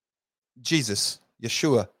 Jesus,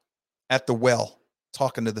 Yeshua, at the well,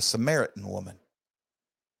 talking to the Samaritan woman.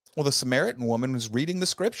 Well, the Samaritan woman was reading the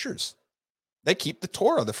scriptures. They keep the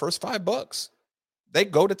Torah, the first 5 books. They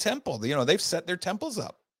go to temple. They've set their temples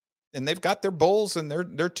up. And they've got their bowls and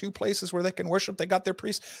their 2 places where they can worship. They got their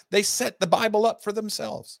priests. They set the Bible up for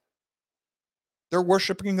themselves. They're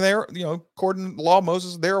worshiping their, according to the law of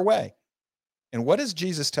Moses, their way. And what does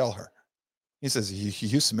Jesus tell her? He says,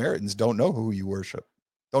 you Samaritans don't know who you worship.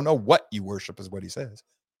 Don't know what you worship is what he says.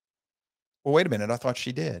 Well, wait a minute. I thought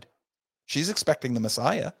she did. She's expecting the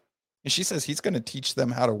Messiah. And she says he's going to teach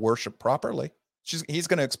them how to worship properly. He's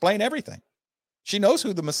going to explain everything. She knows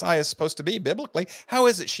who the Messiah is supposed to be biblically. How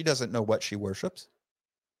is it she doesn't know what she worships?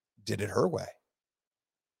 Did it her way.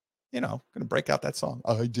 Going to break out that song.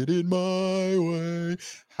 I did it my way.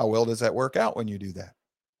 How well does that work out when you do that?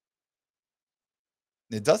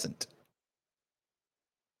 It doesn't.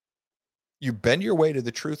 You bend your way to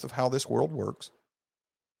the truth of how this world works,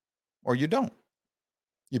 or you don't.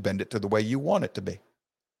 You bend it to the way you want it to be,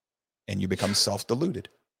 and you become self-deluded.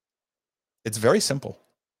 It's very simple.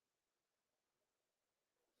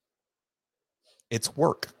 It's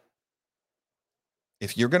work.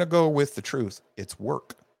 If you're going to go with the truth, it's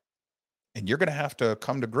work. And you're going to have to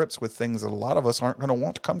come to grips with things that a lot of us aren't going to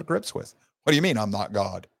want to come to grips with. What do you mean I'm not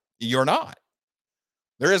God? You're not.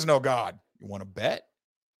 There is no God. You want to bet?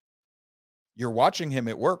 You're watching him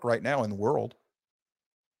at work right now in the world.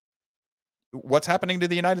 What's happening to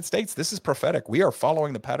the United States? This is prophetic. We are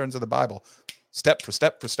following the patterns of the Bible, step for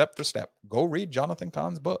step for step for step. Go read Jonathan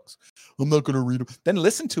Cahn's books. I'm not going to read them. Then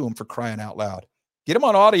listen to him, for crying out loud. Get him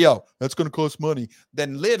on audio. That's going to cost money.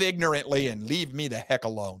 Then live ignorantly and leave me the heck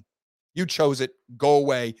alone. You chose it. Go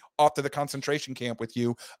away. Off to the concentration camp with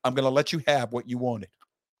you. I'm going to let you have what you wanted.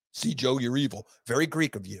 See, Joe, you're evil. Very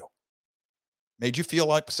Greek of you. Made you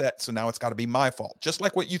feel upset, so now it's got to be my fault. Just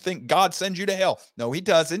like what you think God sends you to hell. No, he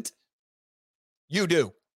doesn't. You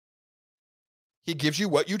do. He gives you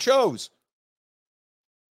what you chose.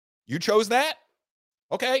 You chose that?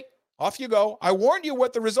 Okay, off you go. I warned you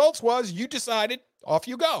what the results was. You decided. Off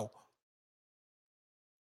you go.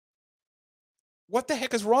 What the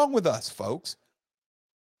heck is wrong with us, folks?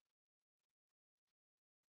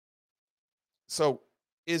 So,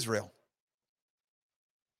 Israel.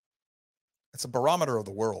 It's a barometer of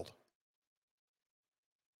the world.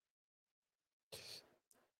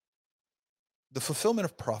 The fulfillment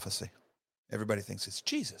of prophecy. Everybody thinks it's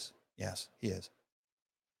Jesus. Yes, he is.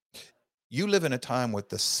 You live in a time with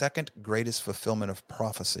the second greatest fulfillment of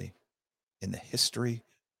prophecy in the history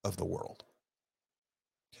of the world.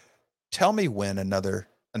 Tell me when another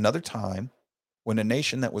time when a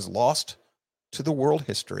nation that was lost to the world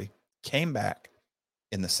history came back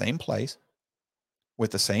in the same place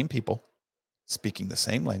with the same people, speaking the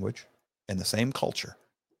same language and the same culture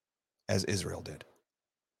as Israel did.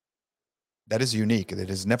 That is unique. It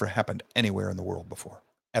has never happened anywhere in the world before,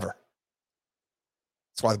 ever.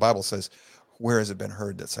 That's why the Bible says, where has it been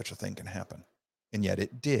heard that such a thing can happen? And yet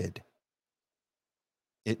it did.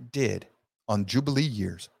 It did on Jubilee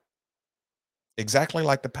years. Exactly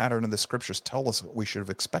like the pattern of the scriptures tell us what we should have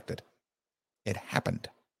expected. It happened.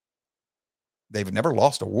 They've never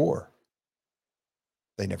lost a war.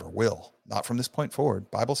 They never will. Not from this point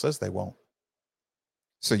forward. Bible says they won't.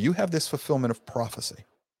 So you have this fulfillment of prophecy,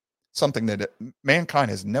 something that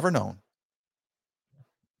mankind has never known.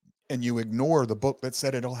 And you ignore the book that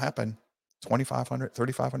said it'll happen 2,500,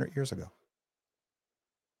 3,500 years ago.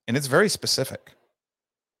 And it's very specific.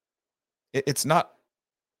 It's not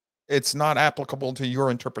applicable to your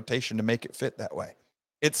interpretation to make it fit that way.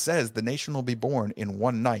 It says the nation will be born in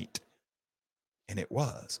one night. And it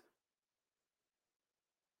was.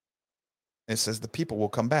 It says the people will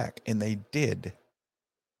come back, and they did.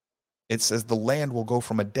 It says the land will go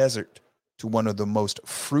from a desert to one of the most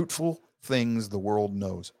fruitful things the world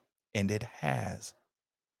knows. And it has.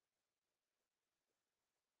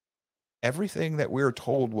 Everything that we're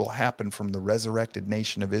told will happen from the resurrected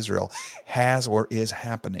nation of Israel has or is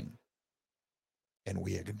happening. And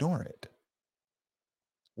we ignore it.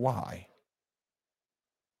 Why?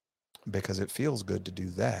 Because it feels good to do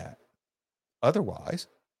that. Otherwise,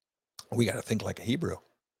 we got to think like a Hebrew.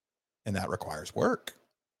 And that requires work.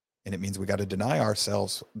 And it means we got to deny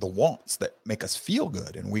ourselves the wants that make us feel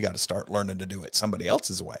good. And we got to start learning to do it somebody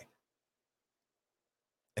else's way.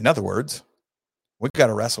 In other words, we've got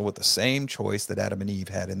to wrestle with the same choice that Adam and Eve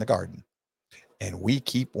had in the garden. And we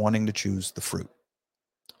keep wanting to choose the fruit.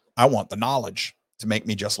 I want the knowledge to make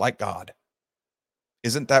me just like God.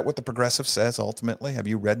 Isn't that what the progressive says ultimately? Have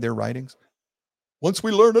you read their writings? Once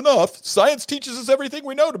we learn enough, science teaches us everything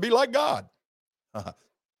we know to be like God.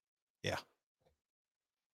 Yeah.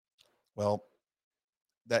 Well,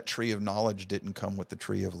 that tree of knowledge didn't come with the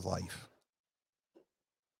tree of life.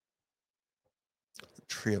 The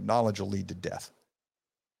tree of knowledge will lead to death.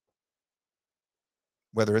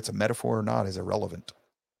 Whether it's a metaphor or not is irrelevant.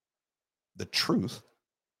 The truth,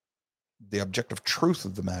 the objective truth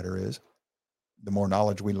of the matter is, the more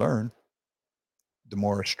knowledge we learn, the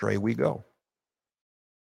more astray we go.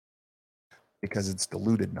 Because it's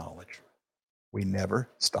diluted knowledge. We never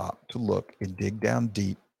stop to look and dig down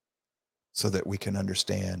deep so that we can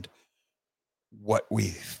understand what we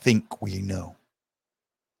think we know.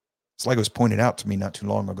 It's like it was pointed out to me not too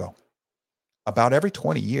long ago. About every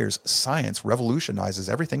 20 years, science revolutionizes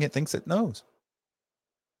everything it thinks it knows.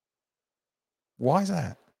 Why is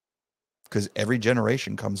that? Because every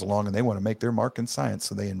generation comes along and they want to make their mark in science.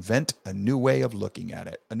 So they invent a new way of looking at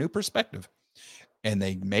it, a new perspective. And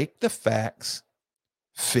they make the facts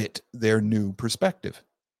fit their new perspective.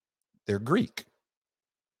 They're Greek.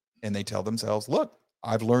 And they tell themselves, look,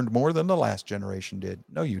 I've learned more than the last generation did.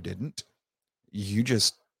 No, you didn't. You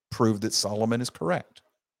just proved that Solomon is correct.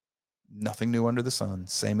 Nothing new under the sun,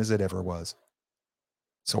 same as it ever was.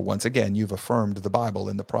 So once again, you've affirmed the Bible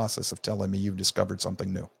in the process of telling me you've discovered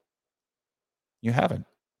something new. You haven't.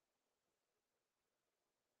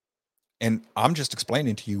 And I'm just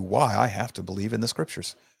explaining to you why I have to believe in the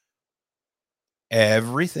scriptures.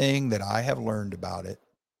 Everything that I have learned about it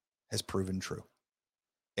has proven true.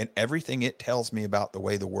 And everything it tells me about the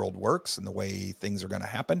way the world works and the way things are going to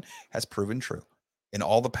happen has proven true. And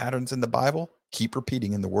all the patterns in the Bible keep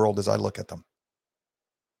repeating in the world as I look at them.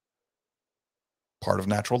 Part of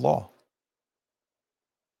natural law.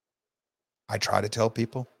 I try to tell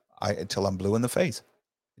people until I'm blue in the face.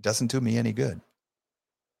 It doesn't do me any good.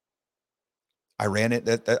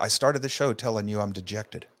 I started the show telling you I'm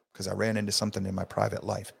dejected because I ran into something in my private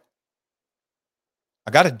life.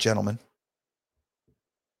 I got a gentleman.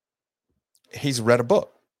 He's read a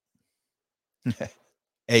book.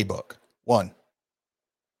 A book. One.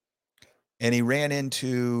 And he ran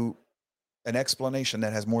into an explanation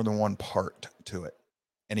that has more than one part to it.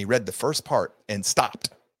 And he read the first part and stopped.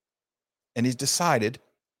 And he's decided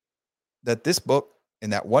that this book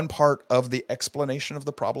and that one part of the explanation of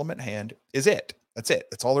the problem at hand is it. That's it.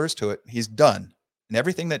 That's all there is to it. He's done. And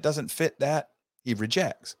everything that doesn't fit that, he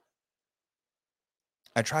rejects.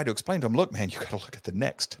 I tried to explain to him, look, man, you got to look at the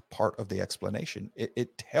next part of the explanation.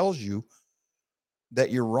 It tells you that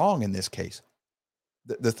you're wrong in this case.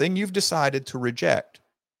 The thing you've decided to reject,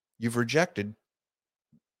 you've rejected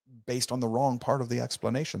based on the wrong part of the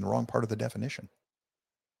explanation, the wrong part of the definition.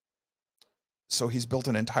 So he's built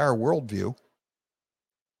an entire worldview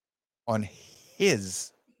on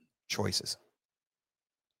his choices.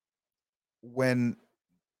 When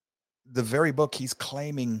the very book he's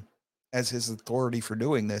claiming as his authority for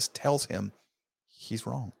doing this tells him he's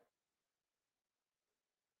wrong.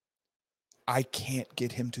 I can't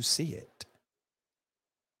get him to see it.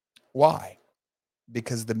 Why?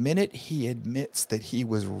 Because the minute he admits that he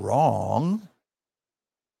was wrong,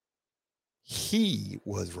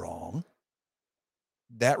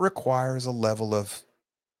 that requires a level of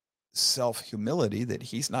self-humility that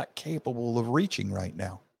he's not capable of reaching right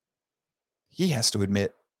now. He has to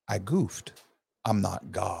admit, I goofed. I'm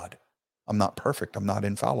not God. I'm not perfect. I'm not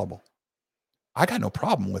infallible. I got no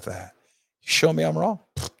problem with that. You show me I'm wrong.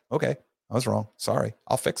 Okay, I was wrong. Sorry.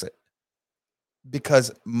 I'll fix it.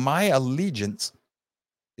 Because my allegiance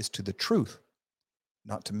is to the truth,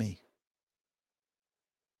 not to me.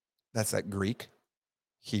 That's that Greek,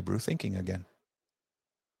 Hebrew thinking again.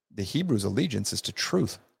 The Hebrew's allegiance is to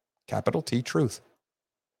truth, capital T, truth.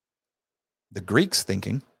 The Greek's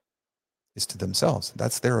thinking is to themselves.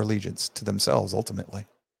 That's their allegiance to themselves, ultimately.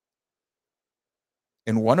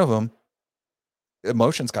 And one of them,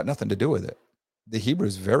 emotion's got nothing to do with it. The Hebrew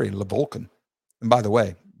is very Vulcan. And by the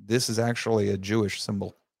way, this is actually a Jewish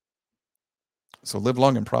symbol. So live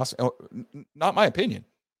long and prosper. Oh, not my opinion.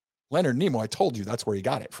 Leonard Nimoy, I told you that's where he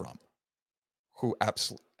got it from. Who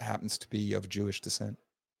happens to be of Jewish descent.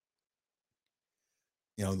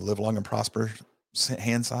 You know, live long and prosper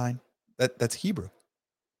hand sign. That's Hebrew.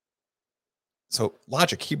 So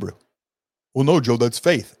logic, Hebrew. Well, no, Joe, that's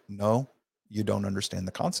faith. No, you don't understand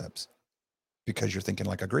the concepts because you're thinking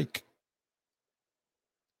like a Greek.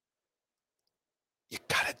 You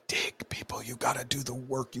got to dig, people. You got to do the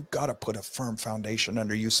work. You got to put a firm foundation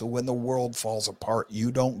under you so when the world falls apart,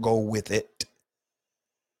 you don't go with it.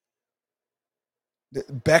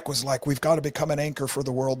 Beck was like, we've got to become an anchor for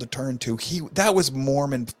the world to turn to. That was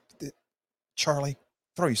Mormon. Charlie,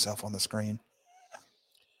 throw yourself on the screen.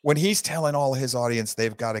 When he's telling all his audience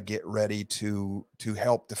they've got to get ready to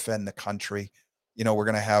help defend the country, you know, we're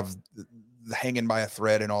going to have the hanging by a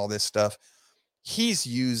thread and all this stuff. He's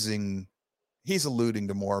alluding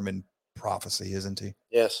to Mormon prophecy, isn't he?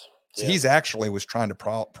 Yes. So he's actually was trying to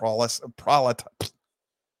proselytize.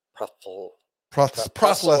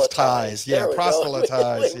 Yeah,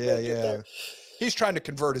 proselytize. Yeah. He's trying to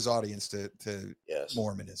convert his audience to yes.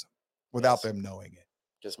 Mormonism without them knowing it.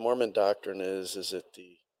 Because Mormon doctrine is that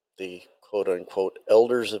the quote unquote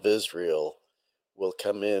elders of Israel will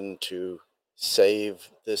come in to save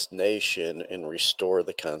this nation and restore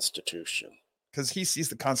the Constitution. Because he sees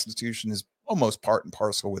the Constitution as almost part and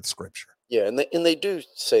parcel with Scripture. Yeah, and they do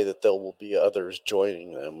say that there will be others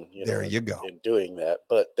joining them. You go. In doing that,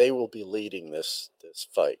 but they will be leading this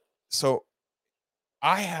fight. So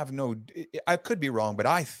I could be wrong, but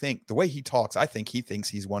I think the way he talks, I think he thinks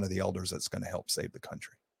he's one of the elders that's going to help save the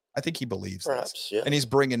country. I think he believes Perhaps, this. yeah. And he's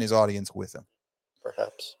bringing his audience with him.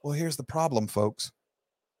 Perhaps. Well, here's the problem, folks.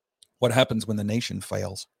 What happens when the nation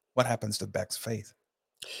fails? What happens to Beck's faith?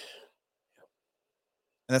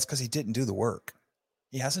 And that's because he didn't do the work.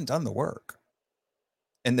 He hasn't done the work.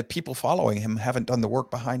 And the people following him haven't done the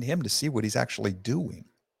work behind him to see what he's actually doing.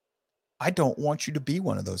 I don't want you to be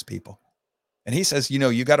one of those people. And he says,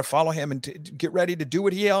 you got to follow him and get ready to do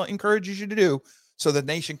what he encourages you to do so the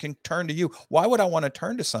nation can turn to you. Why would I want to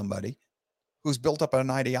turn to somebody who's built up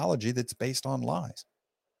an ideology that's based on lies?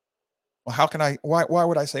 Well, why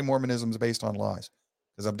would I say Mormonism is based on lies?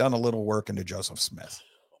 Because I've done a little work into Joseph Smith.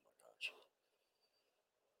 Oh my gosh.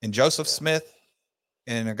 And Joseph Smith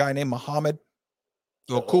and a guy named Muhammad,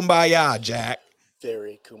 well, kumbaya, Jack.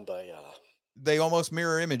 Very kumbaya. They almost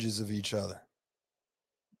mirror images of each other.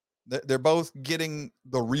 They're both getting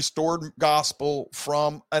the restored gospel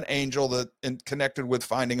from an angel that connected with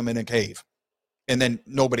finding them in a cave. And then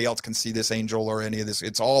nobody else can see this angel or any of this.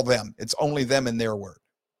 It's all them. It's only them and their word.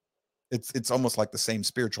 It's almost like the same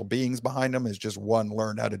spiritual beings behind them. Is just one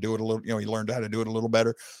learned how to do it a little, he learned how to do it a little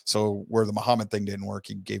better. So where the Muhammad thing didn't work,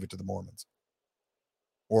 he gave it to the Mormons.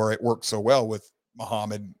 Or it worked so well with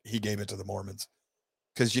Muhammad, he gave it to the Mormons.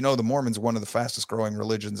 Because the Mormons are one of the fastest growing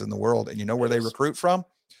religions in the world. And you know where they recruit from?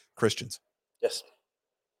 Christians. Yes.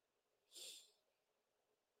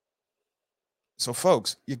 So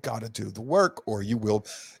folks, you got to do the work or you will.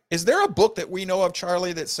 Is there a book that we know of,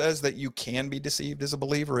 Charlie, that says that you can be deceived as a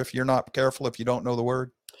believer if you're not careful, if you don't know the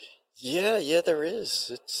word? Yeah, there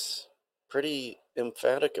is. It's pretty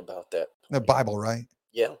emphatic about that. The Bible, right?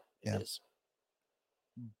 Yeah, it is.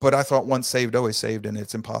 But I thought once saved, always saved, and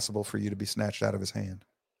it's impossible for you to be snatched out of his hand.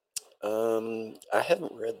 I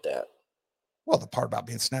haven't read that. Well, the part about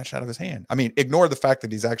being snatched out of his hand. I mean, ignore the fact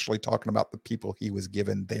that he's actually talking about the people he was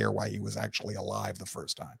given there while he was actually alive the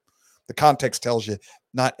first time. The context tells you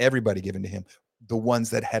not everybody given to him, the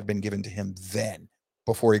ones that had been given to him then,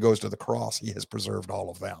 before he goes to the cross, he has preserved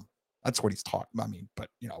all of them. That's what he's talking about. I mean, but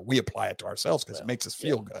we apply it to ourselves because it makes us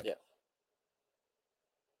feel good. Yeah.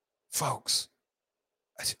 Folks.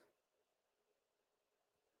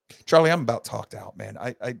 Charlie, I'm about talked out, man.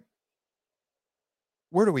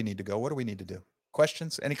 Where do we need to go? What do we need to do?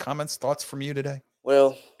 Questions? Any comments, thoughts from you today?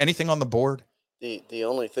 Well, anything on the board? The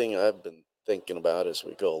only thing I've been thinking about as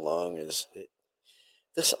we go along is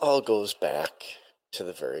this all goes back to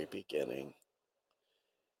the very beginning.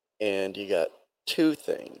 And you got two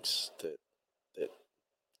things that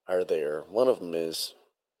are there. One of them is,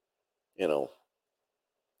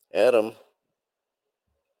 Adam,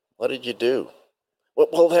 what did you do?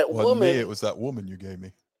 Well, that woman. Me, it was that woman you gave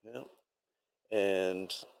me. Yeah.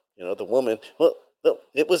 And the woman. Well,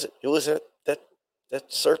 it was that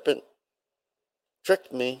serpent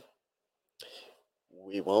tricked me.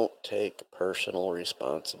 We won't take personal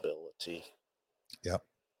responsibility. Yep.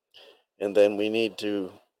 And then we need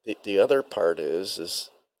to. The other part is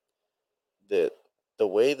that the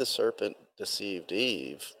way the serpent deceived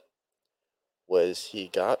Eve was he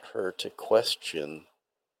got her to question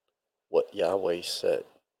what Yahweh said.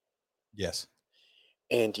 Yes.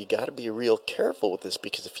 And you got to be real careful with this,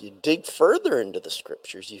 because if you dig further into the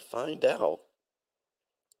scriptures, you find out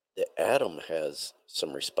that Adam has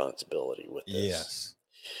some responsibility with this. Yes.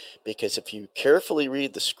 Because if you carefully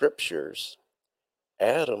read the scriptures,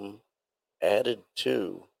 Adam added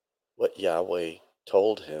to what Yahweh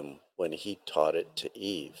told him when he taught it to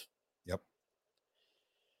Eve. Yep.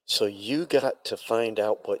 So you got to find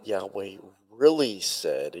out what Yahweh really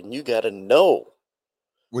said, and you got to know.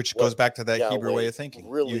 Which what goes back to that Hebrew Yahweh way of thinking.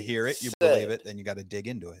 You really hear it, you said. believe it, then you got to dig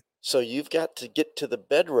into it. So you've got to get to the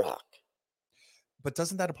bedrock. But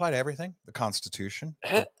doesn't that apply to everything? The Constitution?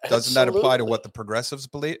 A- Doesn't that apply to absolutely. what the progressives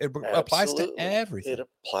believe? It applies to Absolutely. everything. It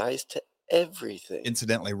applies to everything.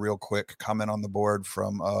 Incidentally, real quick, comment on the board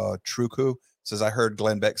from Truku says, I heard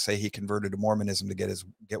Glenn Beck say he converted to Mormonism to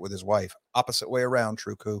get with his wife. Opposite way around,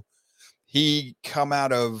 Truku. He come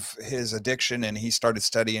out of his addiction and he started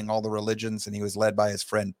studying all the religions, and he was led by his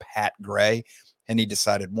friend Pat Gray, and he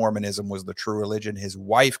decided Mormonism was the true religion. His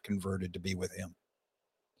wife converted to be with him.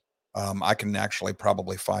 I can actually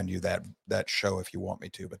probably find you that show if you want me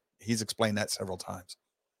to, but he's explained that several times.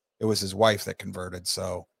 It was his wife that converted,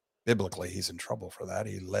 so biblically he's in trouble for that.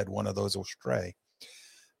 He led one of those astray.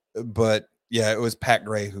 But yeah, it was Pat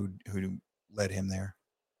Gray who led him there.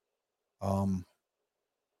 I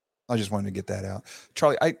just wanted to get that out.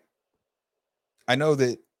 Charlie, I know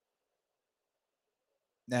that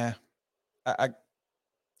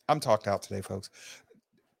I'm talked out today, folks.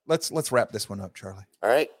 Let's wrap this one up, Charlie. All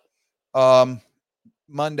right.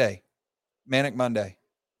 Monday, Manic Monday,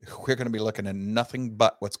 we're going to be looking at nothing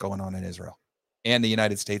but what's going on in Israel and the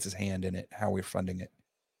United States' hand in it, how we're funding it.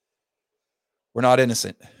 We're not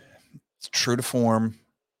innocent. It's true to form.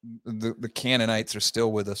 The Canaanites are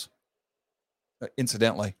still with us.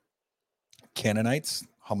 Incidentally, Canaanites,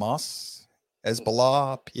 Hamas,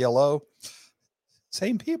 Hezbollah, PLO,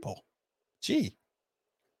 same people. Gee,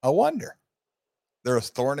 I wonder. They're a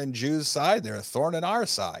thorn in Jews' side. They're a thorn in our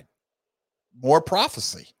side. More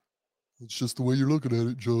prophecy. It's just the way you're looking at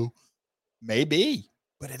it, Joe. Maybe,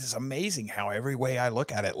 but it is amazing how every way I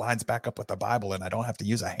look at it lines back up with the Bible, and I don't have to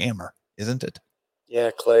use a hammer, isn't it?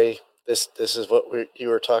 Yeah, Clay. This is what you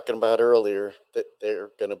were talking about earlier. That they're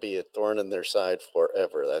going to be a thorn in their side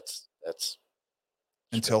forever. That's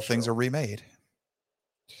until things are remade.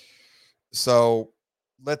 So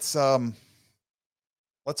let's all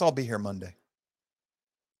be here Monday.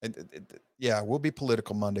 Yeah, we'll be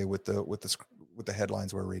political Monday with the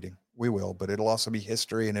headlines we're reading. We will, but it'll also be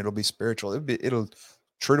history and it'll be spiritual. It'll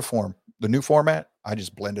true to form. The new format, I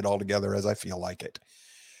just blend it all together as I feel like it.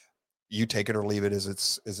 You take it or leave it as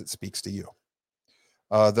it speaks to you.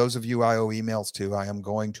 Those of you I owe emails to, I am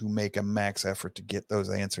going to make a max effort to get those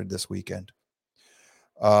answered this weekend.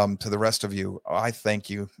 To the rest of you, I thank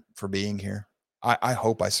you for being here. I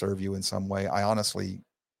hope I serve you in some way. I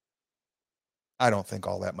don't think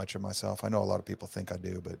all that much of myself. I know a lot of people think I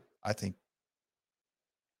do, but I think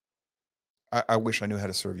I wish I knew how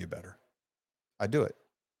to serve you better. I do it.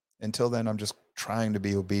 Until then, I'm just trying to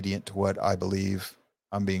be obedient to what I believe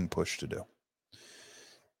I'm being pushed to do.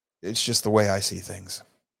 It's just the way I see things.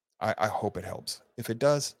 I hope it helps. If it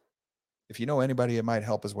does, if you know anybody it might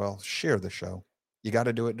help as well, share the show. You got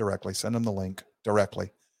to do it directly. Send them the link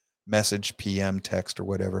directly. Message, PM, text, or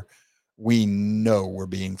whatever. We know we're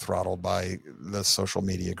being throttled by the social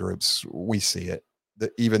media groups. We see it.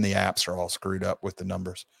 Even the apps are all screwed up with the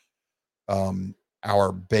numbers.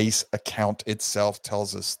 Our base account itself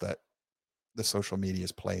tells us that the social media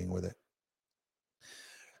is playing with it.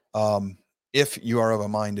 If you are of a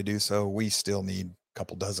mind to do so, we still need a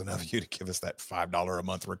couple dozen of you to give us that $5 a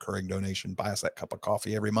month recurring donation. Buy us that cup of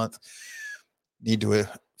coffee every month. Need to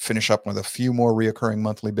finish up with a few more reoccurring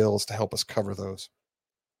monthly bills to help us cover those.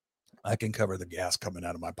 I can cover the gas coming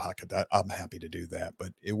out of my pocket. I'm happy to do that,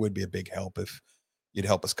 but it would be a big help if you'd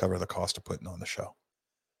help us cover the cost of putting on the show.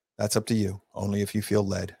 That's up to you. Only if you feel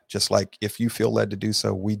led. Just like if you feel led to do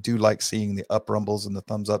so, we do like seeing the up rumbles and the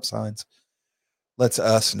thumbs up signs. Lets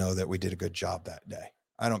us know that we did a good job that day.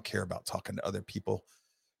 I don't care about talking to other people.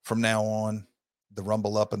 From now on, the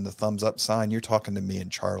rumble up and the thumbs up sign, you're talking to me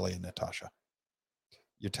and Charlie and Natasha.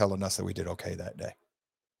 You're telling us that we did okay that day.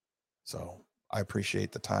 So I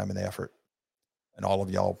appreciate the time and the effort and all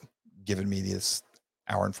of y'all giving me this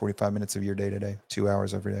hour and 45 minutes of your day today, 2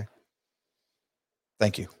 hours every day.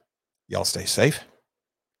 Thank you. Y'all stay safe.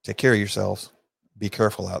 Take care of yourselves. Be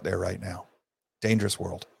careful out there right now. Dangerous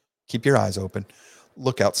world. Keep your eyes open.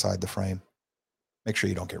 Look outside the frame. Make sure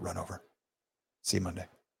you don't get run over. See you Monday.